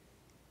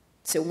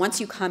 So once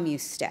you come, you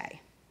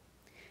stay.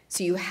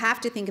 So you have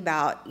to think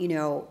about, you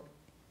know,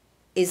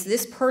 is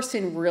this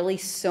person really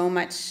so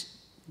much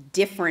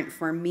different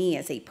for me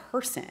as a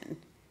person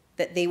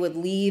that they would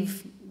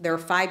leave their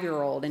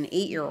 5-year-old and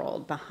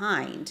 8-year-old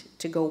behind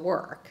to go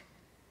work?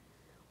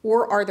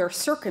 Or are their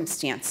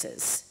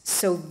circumstances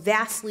so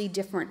vastly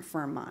different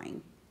from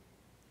mine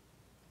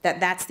that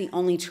that's the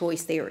only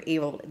choice they were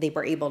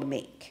able to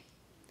make?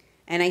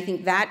 And I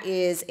think that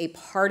is a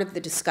part of the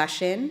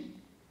discussion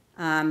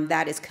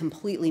that is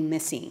completely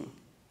missing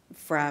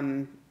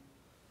from,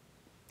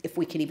 if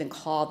we can even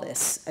call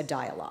this a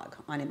dialogue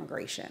on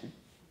immigration.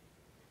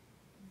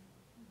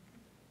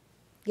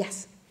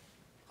 Yes?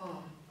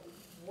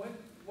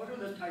 What are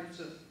the types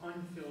of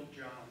unfilled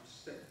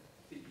jobs that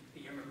the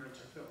immigrants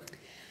are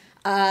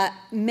filling?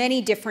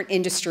 Many different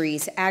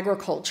industries: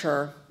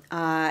 agriculture,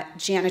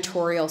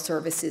 janitorial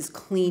services,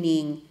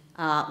 cleaning,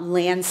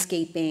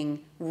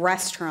 landscaping,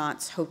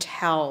 restaurants,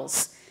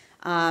 hotels.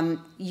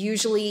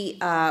 Usually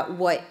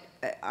what,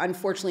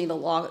 unfortunately, the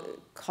law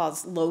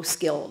calls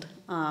low-skilled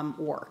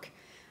work.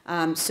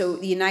 So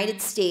the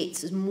United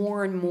States is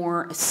more and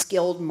more a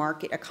skilled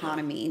market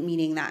economy,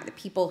 meaning that the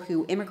people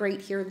who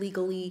immigrate here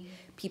legally,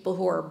 people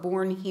who are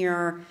born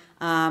here,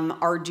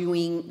 are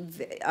doing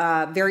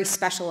very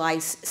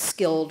specialized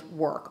skilled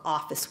work,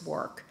 office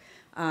work,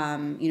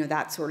 you know,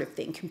 that sort of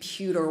thing,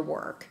 computer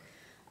work.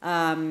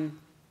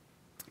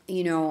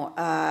 You know,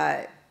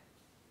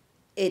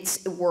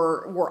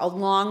 we're a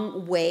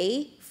long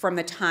way from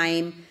the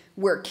time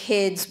where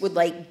kids would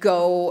like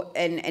go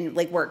and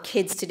like where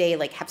kids today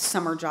like have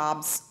summer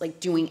jobs like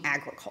doing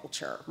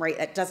agriculture, right?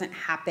 That doesn't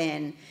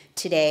happen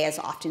today as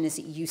often as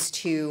it used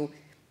to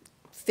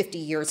 50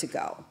 years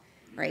ago,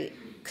 right?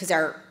 Because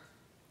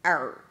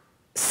our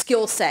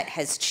skill set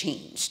has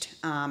changed,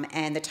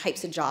 and the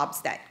types of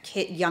jobs that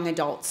young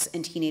adults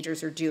and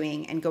teenagers are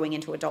doing and going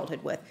into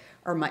adulthood with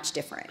are much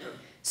different.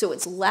 So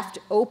it's left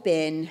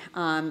open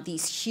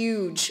these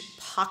huge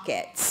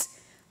pockets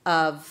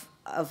of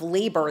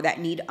labor that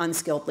need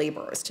unskilled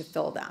laborers to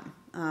fill them.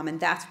 And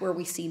that's where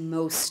we see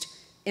most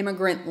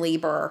immigrant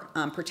labor,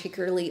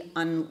 particularly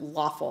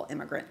unlawful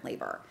immigrant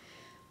labor.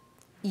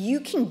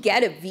 You can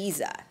get a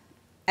visa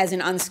as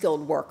an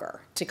unskilled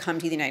worker to come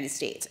to the United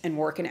States and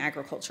work in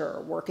agriculture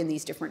or work in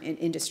these different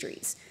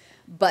industries.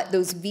 But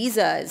those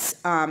visas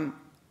are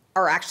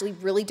actually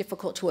really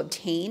difficult to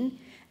obtain,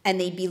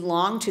 and they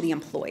belong to the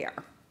employer.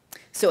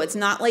 So it's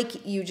not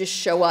like you just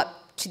show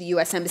up to the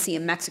U.S. Embassy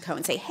in Mexico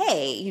and say,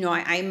 hey,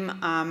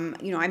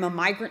 I'm a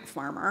migrant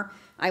farmer.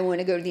 I want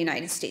to go to the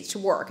United States to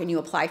work. And you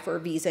apply for a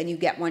visa and you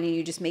get one and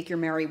you just make your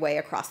merry way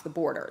across the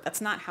border. That's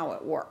not how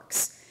it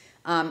works.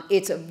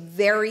 It's a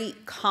very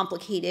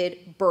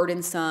complicated,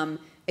 burdensome,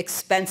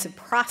 expensive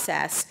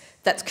process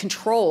that's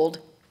controlled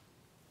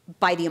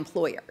by the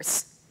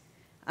employers.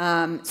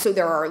 So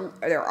there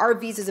are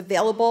visas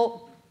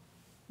available.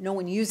 No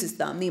one uses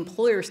them. The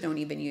employers don't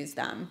even use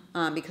them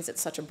because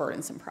it's such a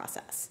burdensome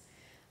process.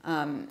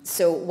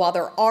 So while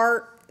there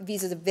are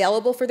visas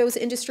available for those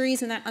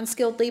industries and that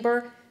unskilled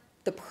labor,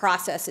 the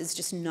process is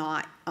just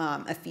not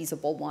a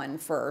feasible one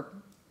for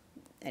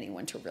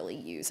anyone to really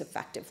use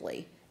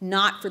effectively,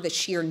 not for the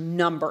sheer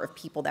number of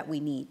people that we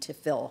need to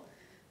fill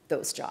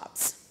those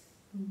jobs.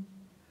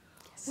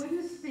 What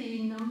is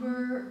the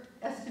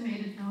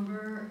estimated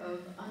number of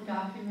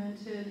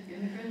undocumented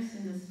immigrants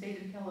in the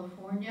state of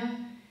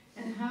California?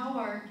 And how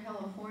are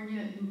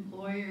California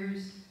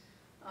employers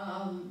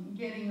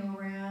getting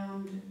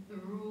around the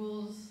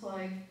rules?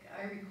 Like,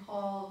 I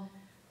recall,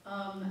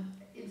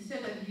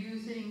 instead of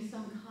using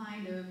some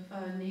kind of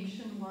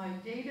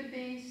nationwide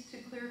database to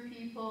clear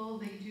people,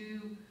 they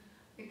do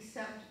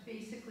accept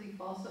basically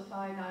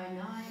falsified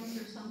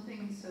I-9s or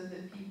something so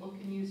that people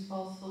can use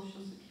false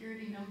social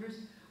security numbers.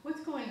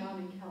 What's going on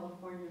in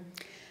California?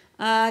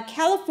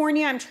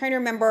 California, I'm trying to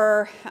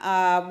remember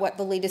what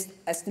the latest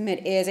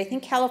estimate is. I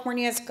think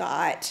California's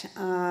got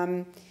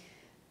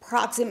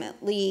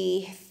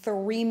approximately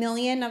 3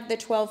 million of the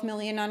 12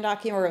 million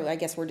undocumented, or I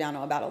guess we're down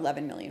to about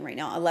 11 million right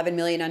now, 11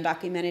 million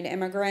undocumented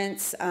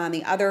immigrants.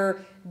 The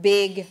other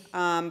big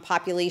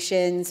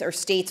populations or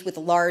states with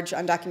large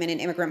undocumented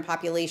immigrant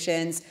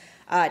populations,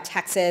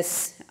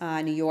 Texas,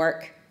 New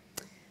York.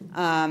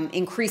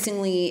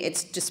 Increasingly,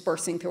 it's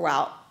dispersing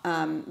throughout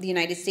the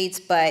United States,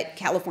 but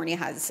California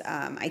has,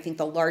 I think,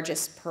 the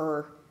largest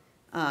per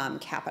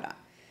capita.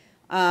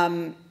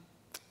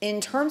 In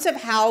terms of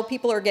how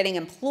people are getting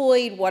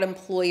employed, what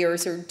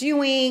employers are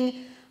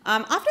doing,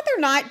 often they're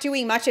not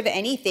doing much of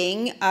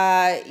anything.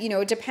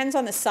 It depends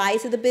on the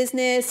size of the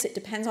business. It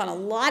depends on a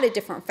lot of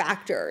different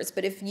factors.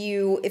 But if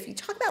you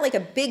talk about like a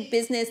big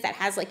business that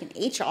has like an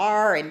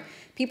HR and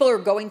people are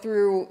going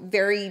through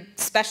very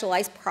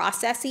specialized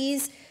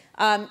processes,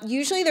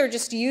 usually they're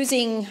just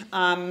using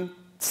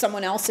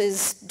someone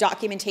else's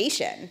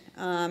documentation.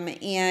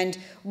 And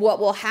what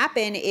will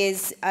happen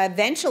is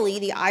eventually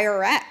the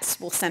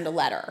IRS will send a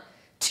letter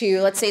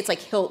to, let's say it's like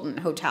Hilton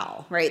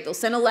Hotel, right? They'll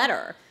send a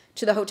letter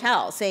to the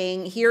hotel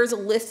saying, here's a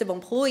list of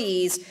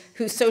employees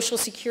whose social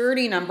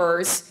security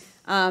numbers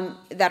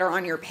that are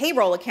on your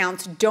payroll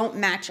accounts don't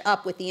match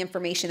up with the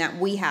information that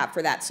we have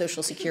for that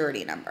social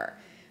security number,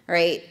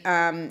 right?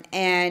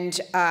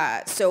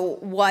 So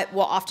what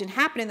will often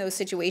happen in those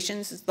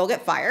situations is they'll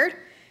get fired,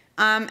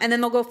 and then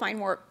they'll go find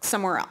work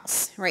somewhere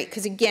else, right?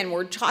 Because again,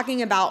 we're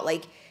talking about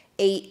like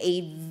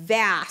a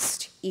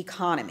vast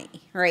economy,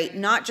 right?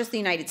 Not just the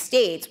United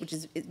States, which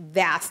is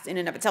vast in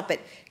and of itself, but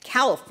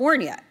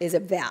California is a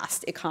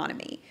vast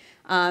economy.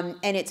 And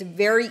it's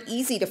very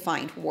easy to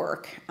find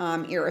work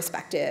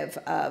irrespective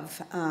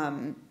of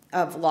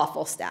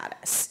lawful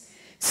status.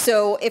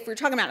 So if we're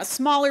talking about a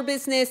smaller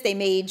business, they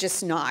may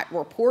just not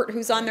report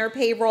who's on their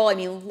payroll. I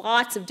mean,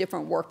 lots of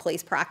different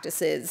workplace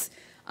practices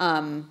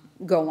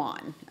go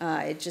on.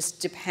 It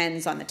just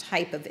depends on the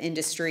type of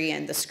industry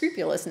and the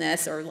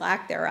scrupulousness or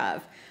lack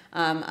thereof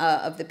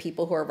of the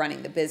people who are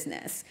running the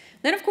business.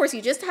 Then, of course,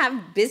 you just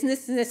have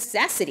business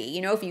necessity.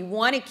 You know, if you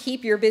want to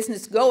keep your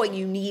business going,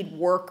 you need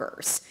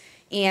workers.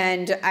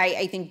 And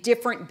I think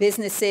different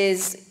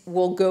businesses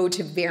will go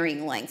to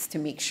varying lengths to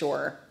make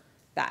sure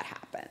that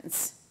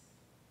happens.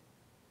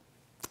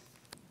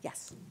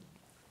 Yes?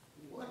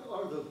 What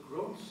are the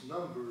gross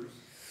numbers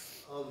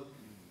of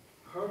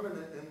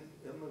permanent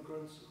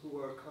immigrants who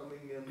are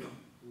coming in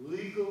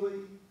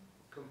legally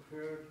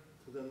compared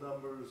to the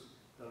numbers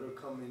that are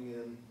coming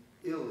in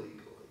illegally?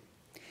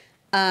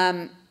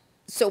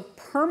 So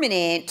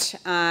permanent,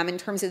 in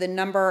terms of the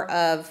number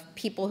of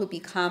people who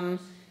become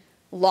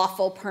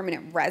lawful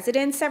permanent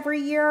residents every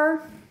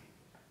year,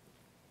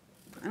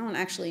 I don't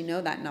actually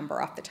know that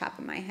number off the top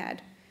of my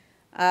head.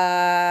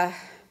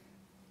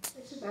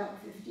 It's about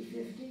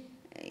 50-50.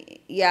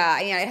 Yeah,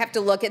 I'd have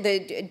to look at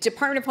the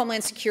Department of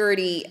Homeland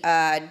Security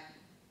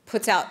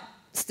puts out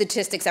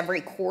statistics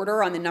every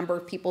quarter on the number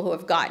of people who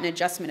have gotten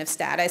adjustment of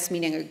status,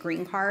 meaning a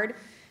green card.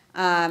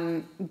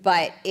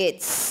 But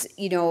it's,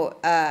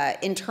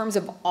 in terms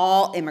of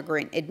all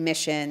immigrant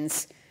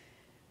admissions,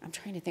 I'm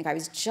trying to think, I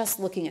was just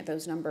looking at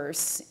those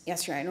numbers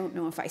yesterday. I don't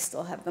know if I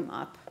still have them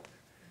up.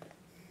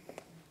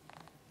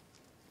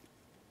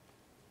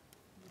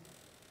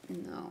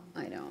 No,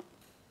 I don't.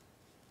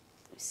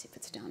 Let me see if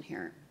it's down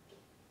here.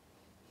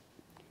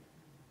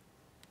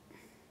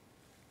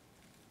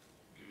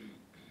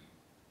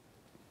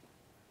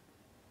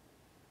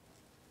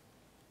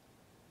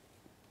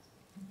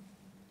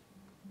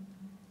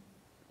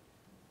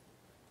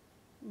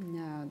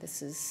 No,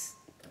 this is,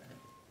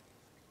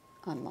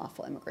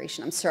 unlawful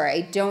immigration. I'm sorry,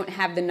 I don't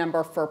have the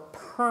number for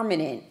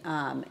permanent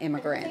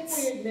immigrants.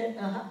 I think we admit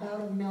about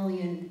 1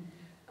 million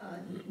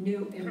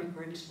new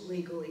immigrants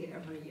legally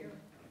every year.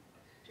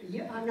 So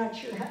I'm not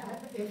sure how,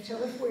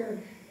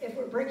 if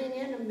we're bringing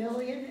in 1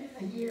 million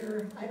a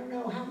year, I don't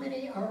know how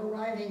many are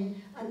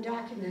arriving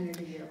undocumented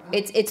a year.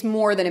 It's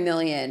more than 1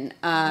 million.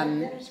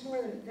 Then it's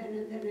more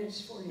than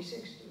it's 40,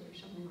 60 or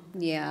something.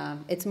 Yeah,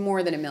 it's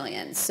more than 1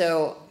 million.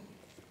 So,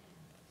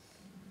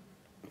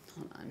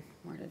 hold on,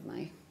 where did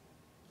my,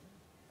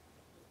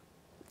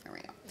 there we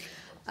go.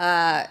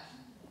 I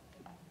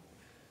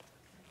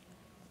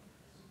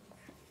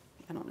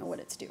don't know what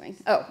it's doing.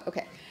 Oh,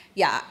 okay.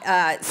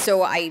 Yeah,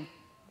 so I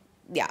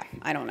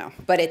don't know.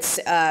 But it's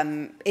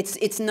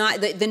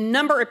not, the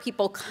number of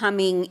people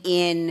coming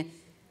in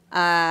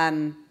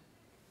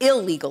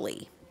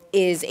illegally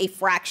is a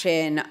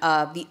fraction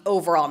of the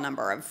overall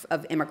number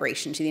of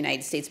immigration to the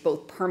United States,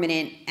 both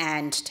permanent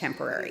and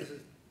temporary. Is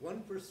it 1%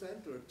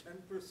 or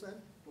 10%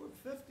 or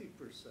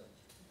 50%?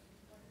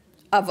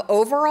 Of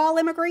overall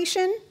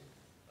immigration,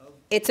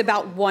 it's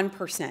about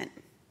 1%.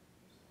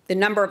 The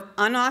number of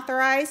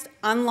unauthorized,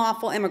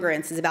 unlawful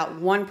immigrants is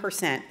about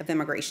 1% of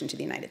immigration to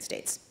the United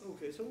States.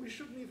 Okay, so we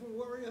shouldn't even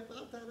worry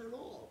about that at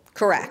all.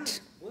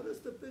 Correct. What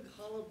is the big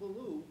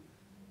hullabaloo?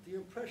 The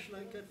impression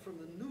I get from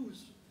the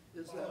news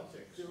is that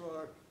there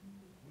are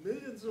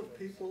millions of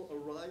people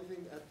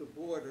arriving at the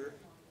border,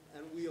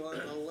 and we are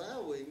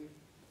allowing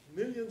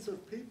millions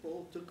of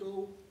people to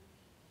go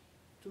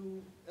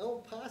to El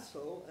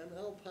Paso, and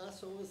El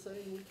Paso is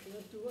saying we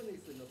can't do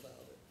anything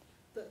about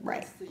it.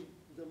 Right.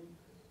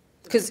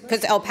 That's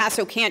Because El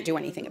Paso can't do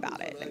anything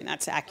about it. I mean,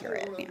 that's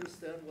accurate. I don't Yeah.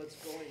 understand what's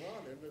going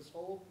on in this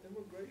whole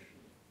immigration.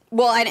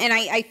 Well, and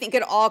I think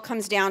it all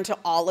comes down to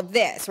all of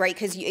this, right?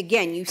 Because,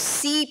 again, you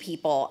see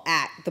people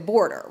at the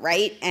border,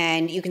 right?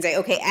 And you can say,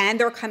 okay, and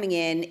they're coming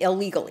in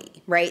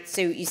illegally, right?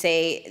 So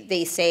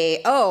they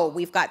say, oh,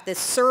 we've got this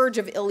surge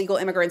of illegal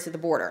immigrants at the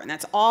border. And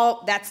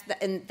that's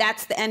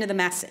the end of the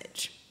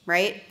message,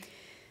 right?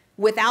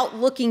 Without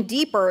looking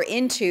deeper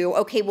into,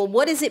 okay, well,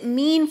 what does it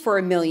mean for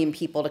 1 million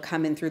people to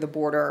come in through the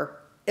border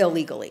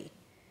illegally?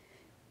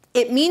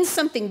 It means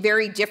something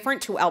very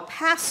different to El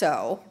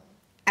Paso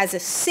as a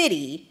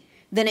city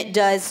than it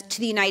does to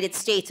the United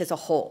States as a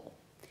whole.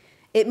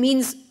 It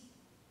means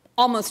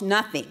almost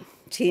nothing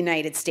to the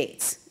United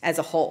States as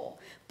a whole,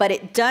 but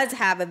it does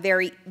have a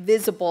very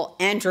visible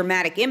and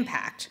dramatic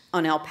impact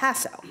on El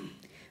Paso,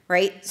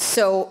 right?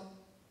 So,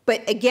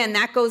 but again,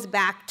 that goes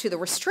back to the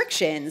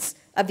restrictions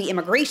of the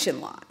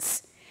immigration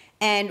laws.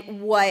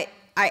 And what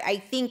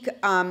I think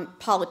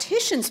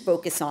politicians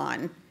focus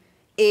on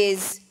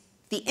is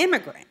the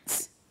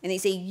immigrants. And they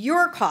say,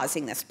 you're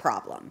causing this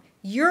problem.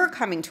 You're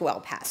coming to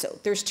El Paso.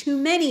 There's too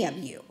many of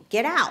you.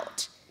 Get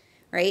out,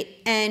 right?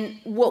 And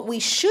what we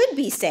should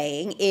be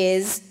saying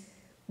is,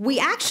 we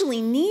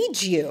actually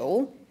need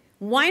you.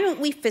 Why don't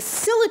we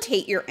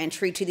facilitate your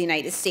entry to the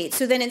United States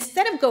so then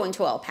instead of going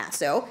to El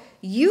Paso,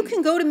 you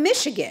can go to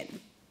Michigan,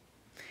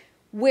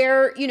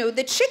 where, you know,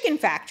 the chicken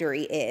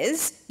factory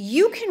is.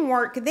 You can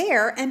work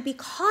there, and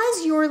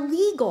because you're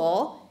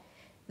legal,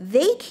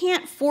 they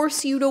can't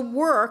force you to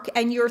work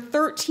and your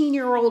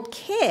 13-year-old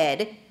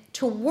kid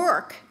to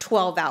work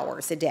 12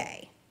 hours a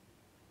day,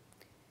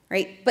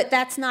 right? But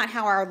that's not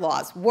how our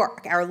laws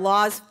work. Our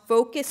laws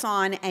focus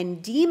on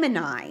and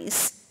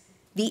demonize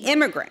the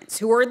immigrants,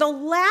 who are the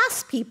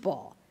last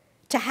people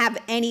to have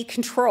any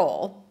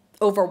control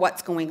over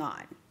what's going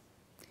on.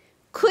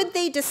 Could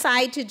they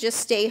decide to just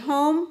stay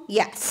home?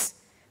 Yes.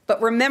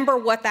 But remember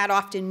what that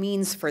often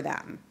means for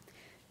them.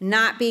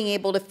 Not being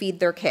able to feed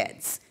their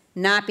kids,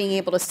 not being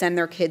able to send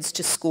their kids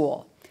to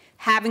school,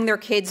 having their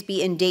kids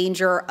be in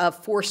danger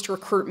of forced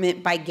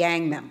recruitment by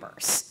gang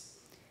members,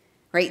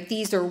 right?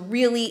 These are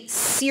really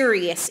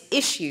serious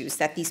issues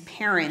that these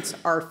parents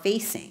are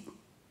facing.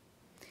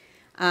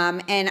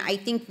 And I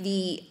think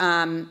the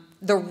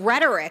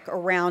rhetoric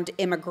around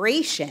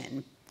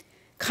immigration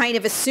kind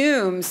of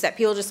assumes that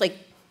people just like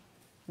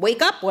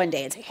wake up one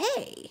day and say,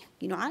 hey,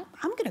 you know, I'm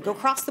going to go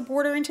cross the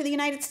border into the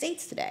United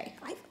States today.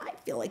 I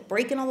feel like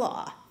breaking a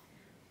law.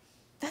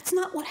 That's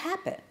not what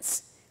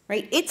happens,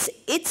 right? It's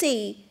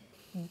a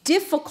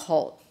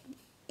difficult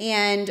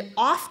and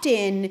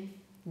often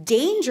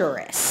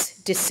dangerous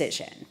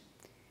decision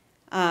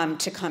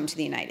to come to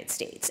the United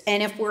States.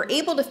 And if we're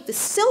able to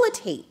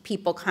facilitate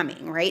people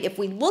coming, right, if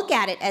we look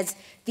at it as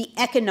the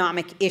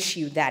economic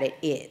issue that it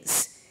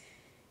is,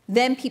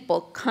 then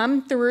people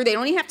come through. They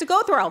don't even have to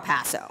go through El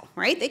Paso,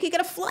 right? They could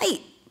get a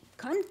flight,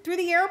 come through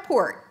the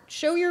airport,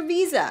 show your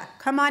visa,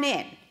 come on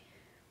in,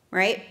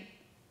 right?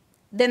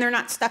 Then they're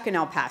not stuck in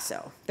El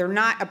Paso. They're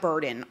not a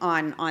burden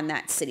on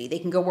that city. They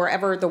can go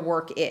wherever the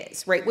work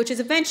is, right? Which is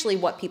eventually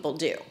what people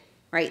do,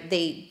 right?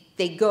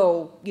 They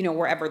go, you know,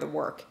 wherever the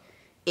work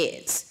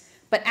is.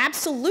 But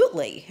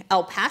absolutely,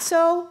 El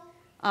Paso,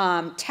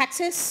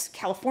 Texas,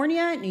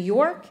 California, New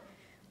York,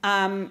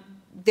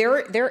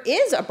 there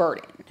is a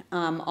burden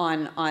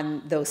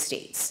on those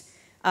states.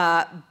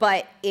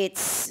 But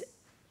it's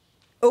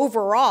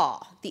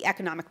overall, the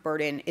economic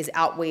burden is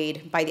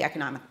outweighed by the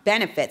economic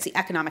benefits, the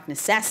economic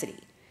necessity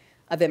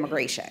of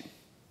immigration.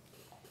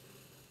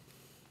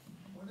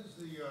 What is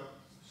the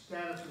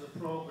status of the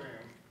program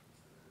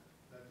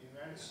that the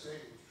United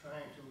States was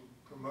trying to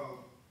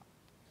promote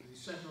to the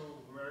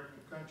Central American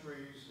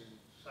countries and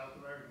South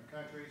American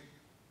countries,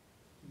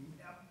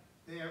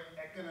 their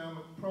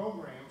economic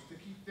programs to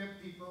keep their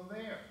people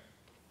there?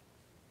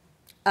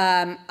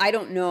 I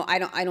don't know. I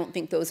don't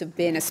think those have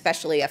been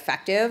especially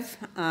effective.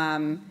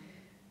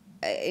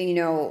 You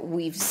know,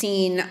 we've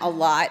seen a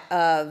lot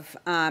of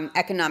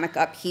economic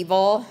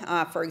upheaval.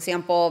 For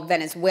example,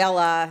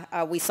 Venezuela,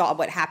 we saw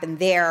what happened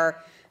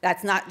there.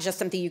 That's not just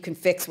something you can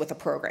fix with a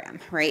program,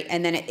 right?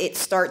 And then it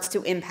starts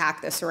to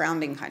impact the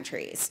surrounding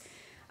countries.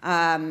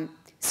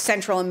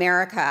 Central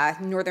America,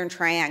 Northern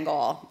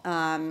Triangle,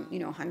 you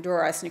know,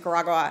 Honduras,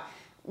 Nicaragua,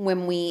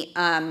 when we,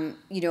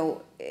 you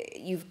know,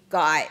 you've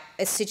got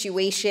a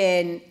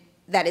situation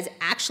that is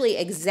actually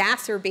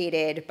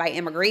exacerbated by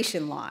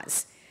immigration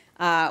laws,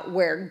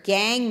 where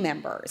gang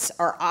members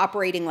are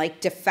operating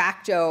like de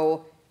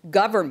facto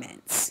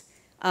governments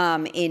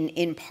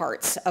in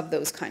parts of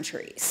those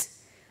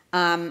countries.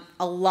 A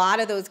lot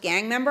of those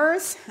gang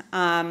members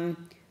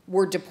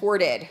were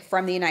deported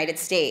from the United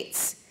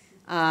States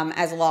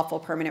as lawful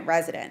permanent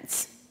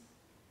residents.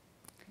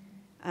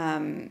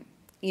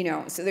 You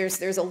know, so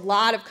there's a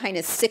lot of kind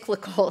of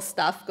cyclical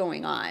stuff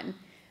going on.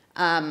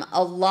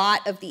 A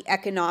lot of the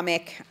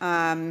economic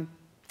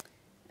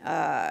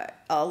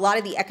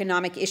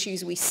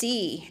issues we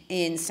see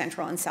in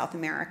Central and South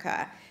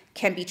America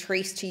can be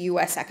traced to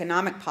U.S.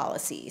 economic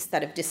policies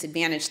that have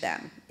disadvantaged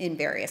them in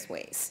various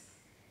ways.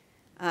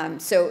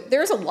 So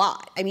there's a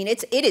lot. I mean, I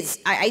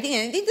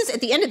think this,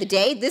 at the end of the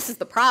day, this is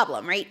the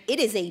problem, right?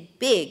 It is a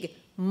big,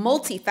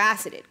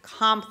 multifaceted,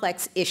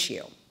 complex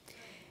issue.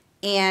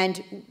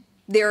 And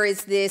there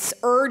is this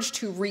urge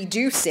to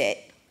reduce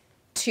it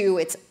to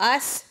it's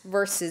us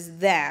versus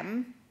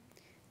them.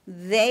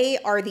 They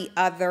are the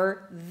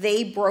other.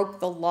 They broke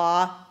the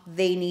law.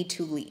 They need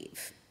to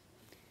leave.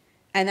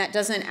 And that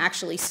doesn't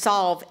actually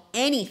solve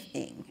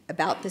anything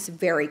about this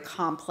very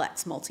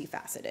complex,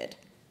 multifaceted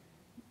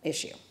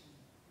issue.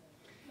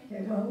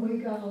 Okay, well,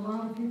 we've got a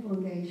lot of people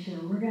engaged here.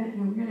 We're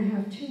gonna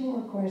have two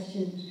more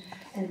questions,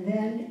 and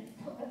then,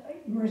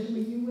 Marisa, were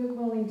you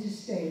willing to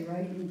stay,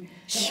 right? And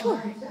so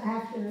sure.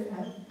 After,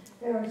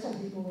 there are some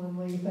people who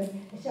will leave, but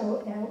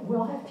so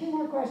we'll have two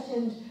more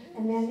questions,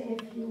 and then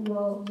if you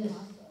will just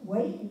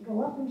wait and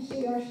go up and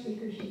see our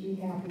speakers, she'd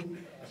be happy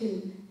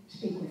to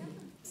speak with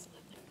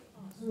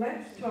you.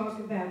 Let's talk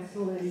about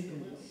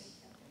solutions.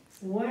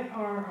 What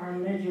are our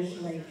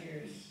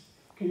legislatures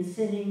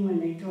considering when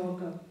they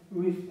talk of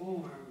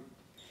reform?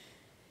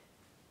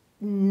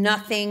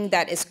 Nothing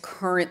that is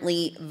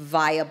currently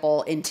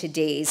viable in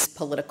today's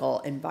political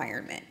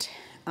environment.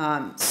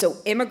 So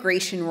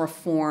immigration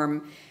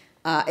reform,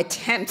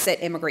 attempts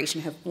at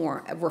immigration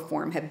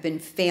reform have been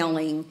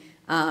failing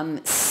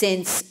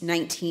since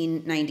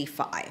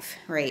 1995,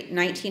 right?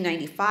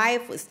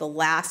 1995 was the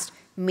last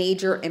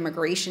major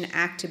immigration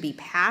act to be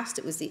passed.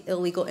 It was the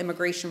Illegal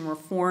Immigration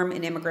Reform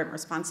and Immigrant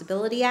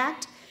Responsibility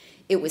Act.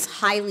 It was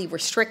highly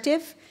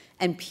restrictive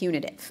and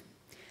punitive.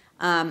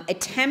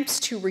 Attempts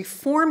to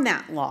reform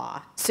that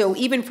law, so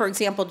even, for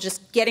example,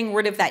 just getting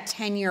rid of that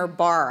 10-year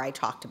bar I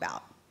talked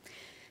about,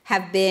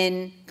 have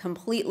been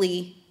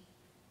completely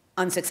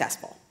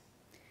unsuccessful.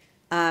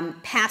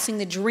 Passing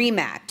the DREAM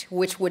Act,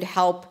 which would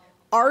help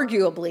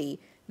arguably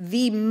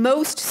the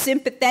most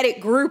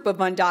sympathetic group of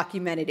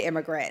undocumented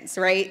immigrants,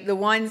 right? The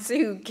ones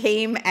who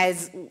came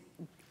as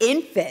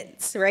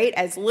infants, right,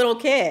 as little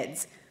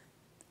kids,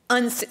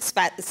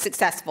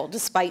 unsuccessful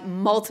despite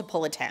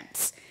multiple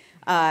attempts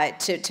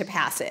to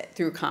pass it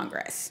through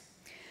Congress.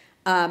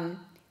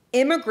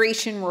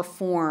 Immigration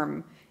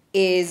reform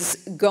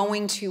is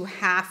going to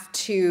have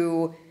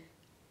to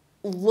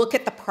look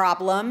at the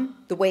problem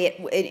the way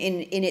it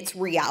in its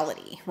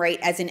reality, right?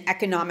 As an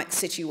economic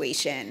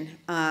situation,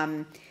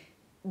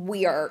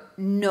 we are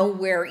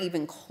nowhere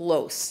even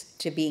close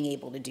to being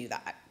able to do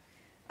that.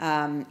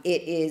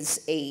 It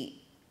is a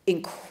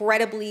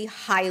incredibly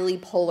highly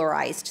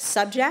polarized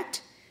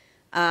subject.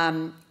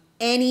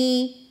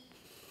 Any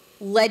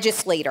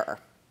legislator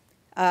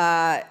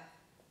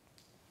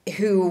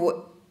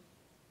who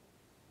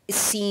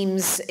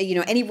seems,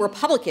 any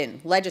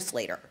Republican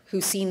legislator who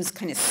seems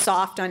kind of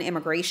soft on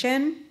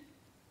immigration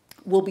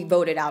will be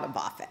voted out of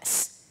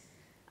office.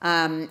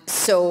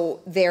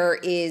 So there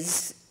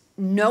is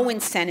no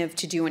incentive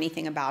to do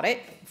anything about it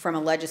from a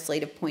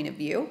legislative point of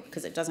view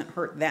because it doesn't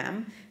hurt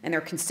them, and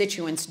their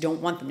constituents don't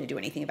want them to do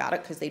anything about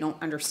it because they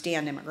don't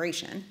understand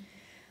immigration.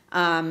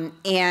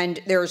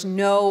 And there's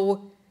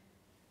no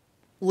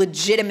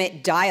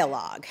legitimate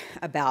dialogue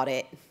about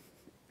it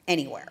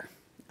anywhere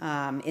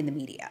in the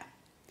media.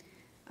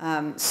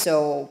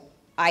 So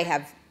I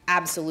have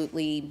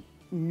absolutely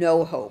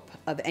no hope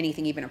of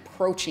anything even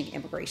approaching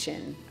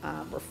immigration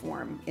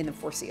reform in the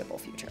foreseeable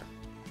future.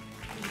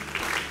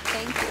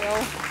 Thank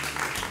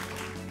you.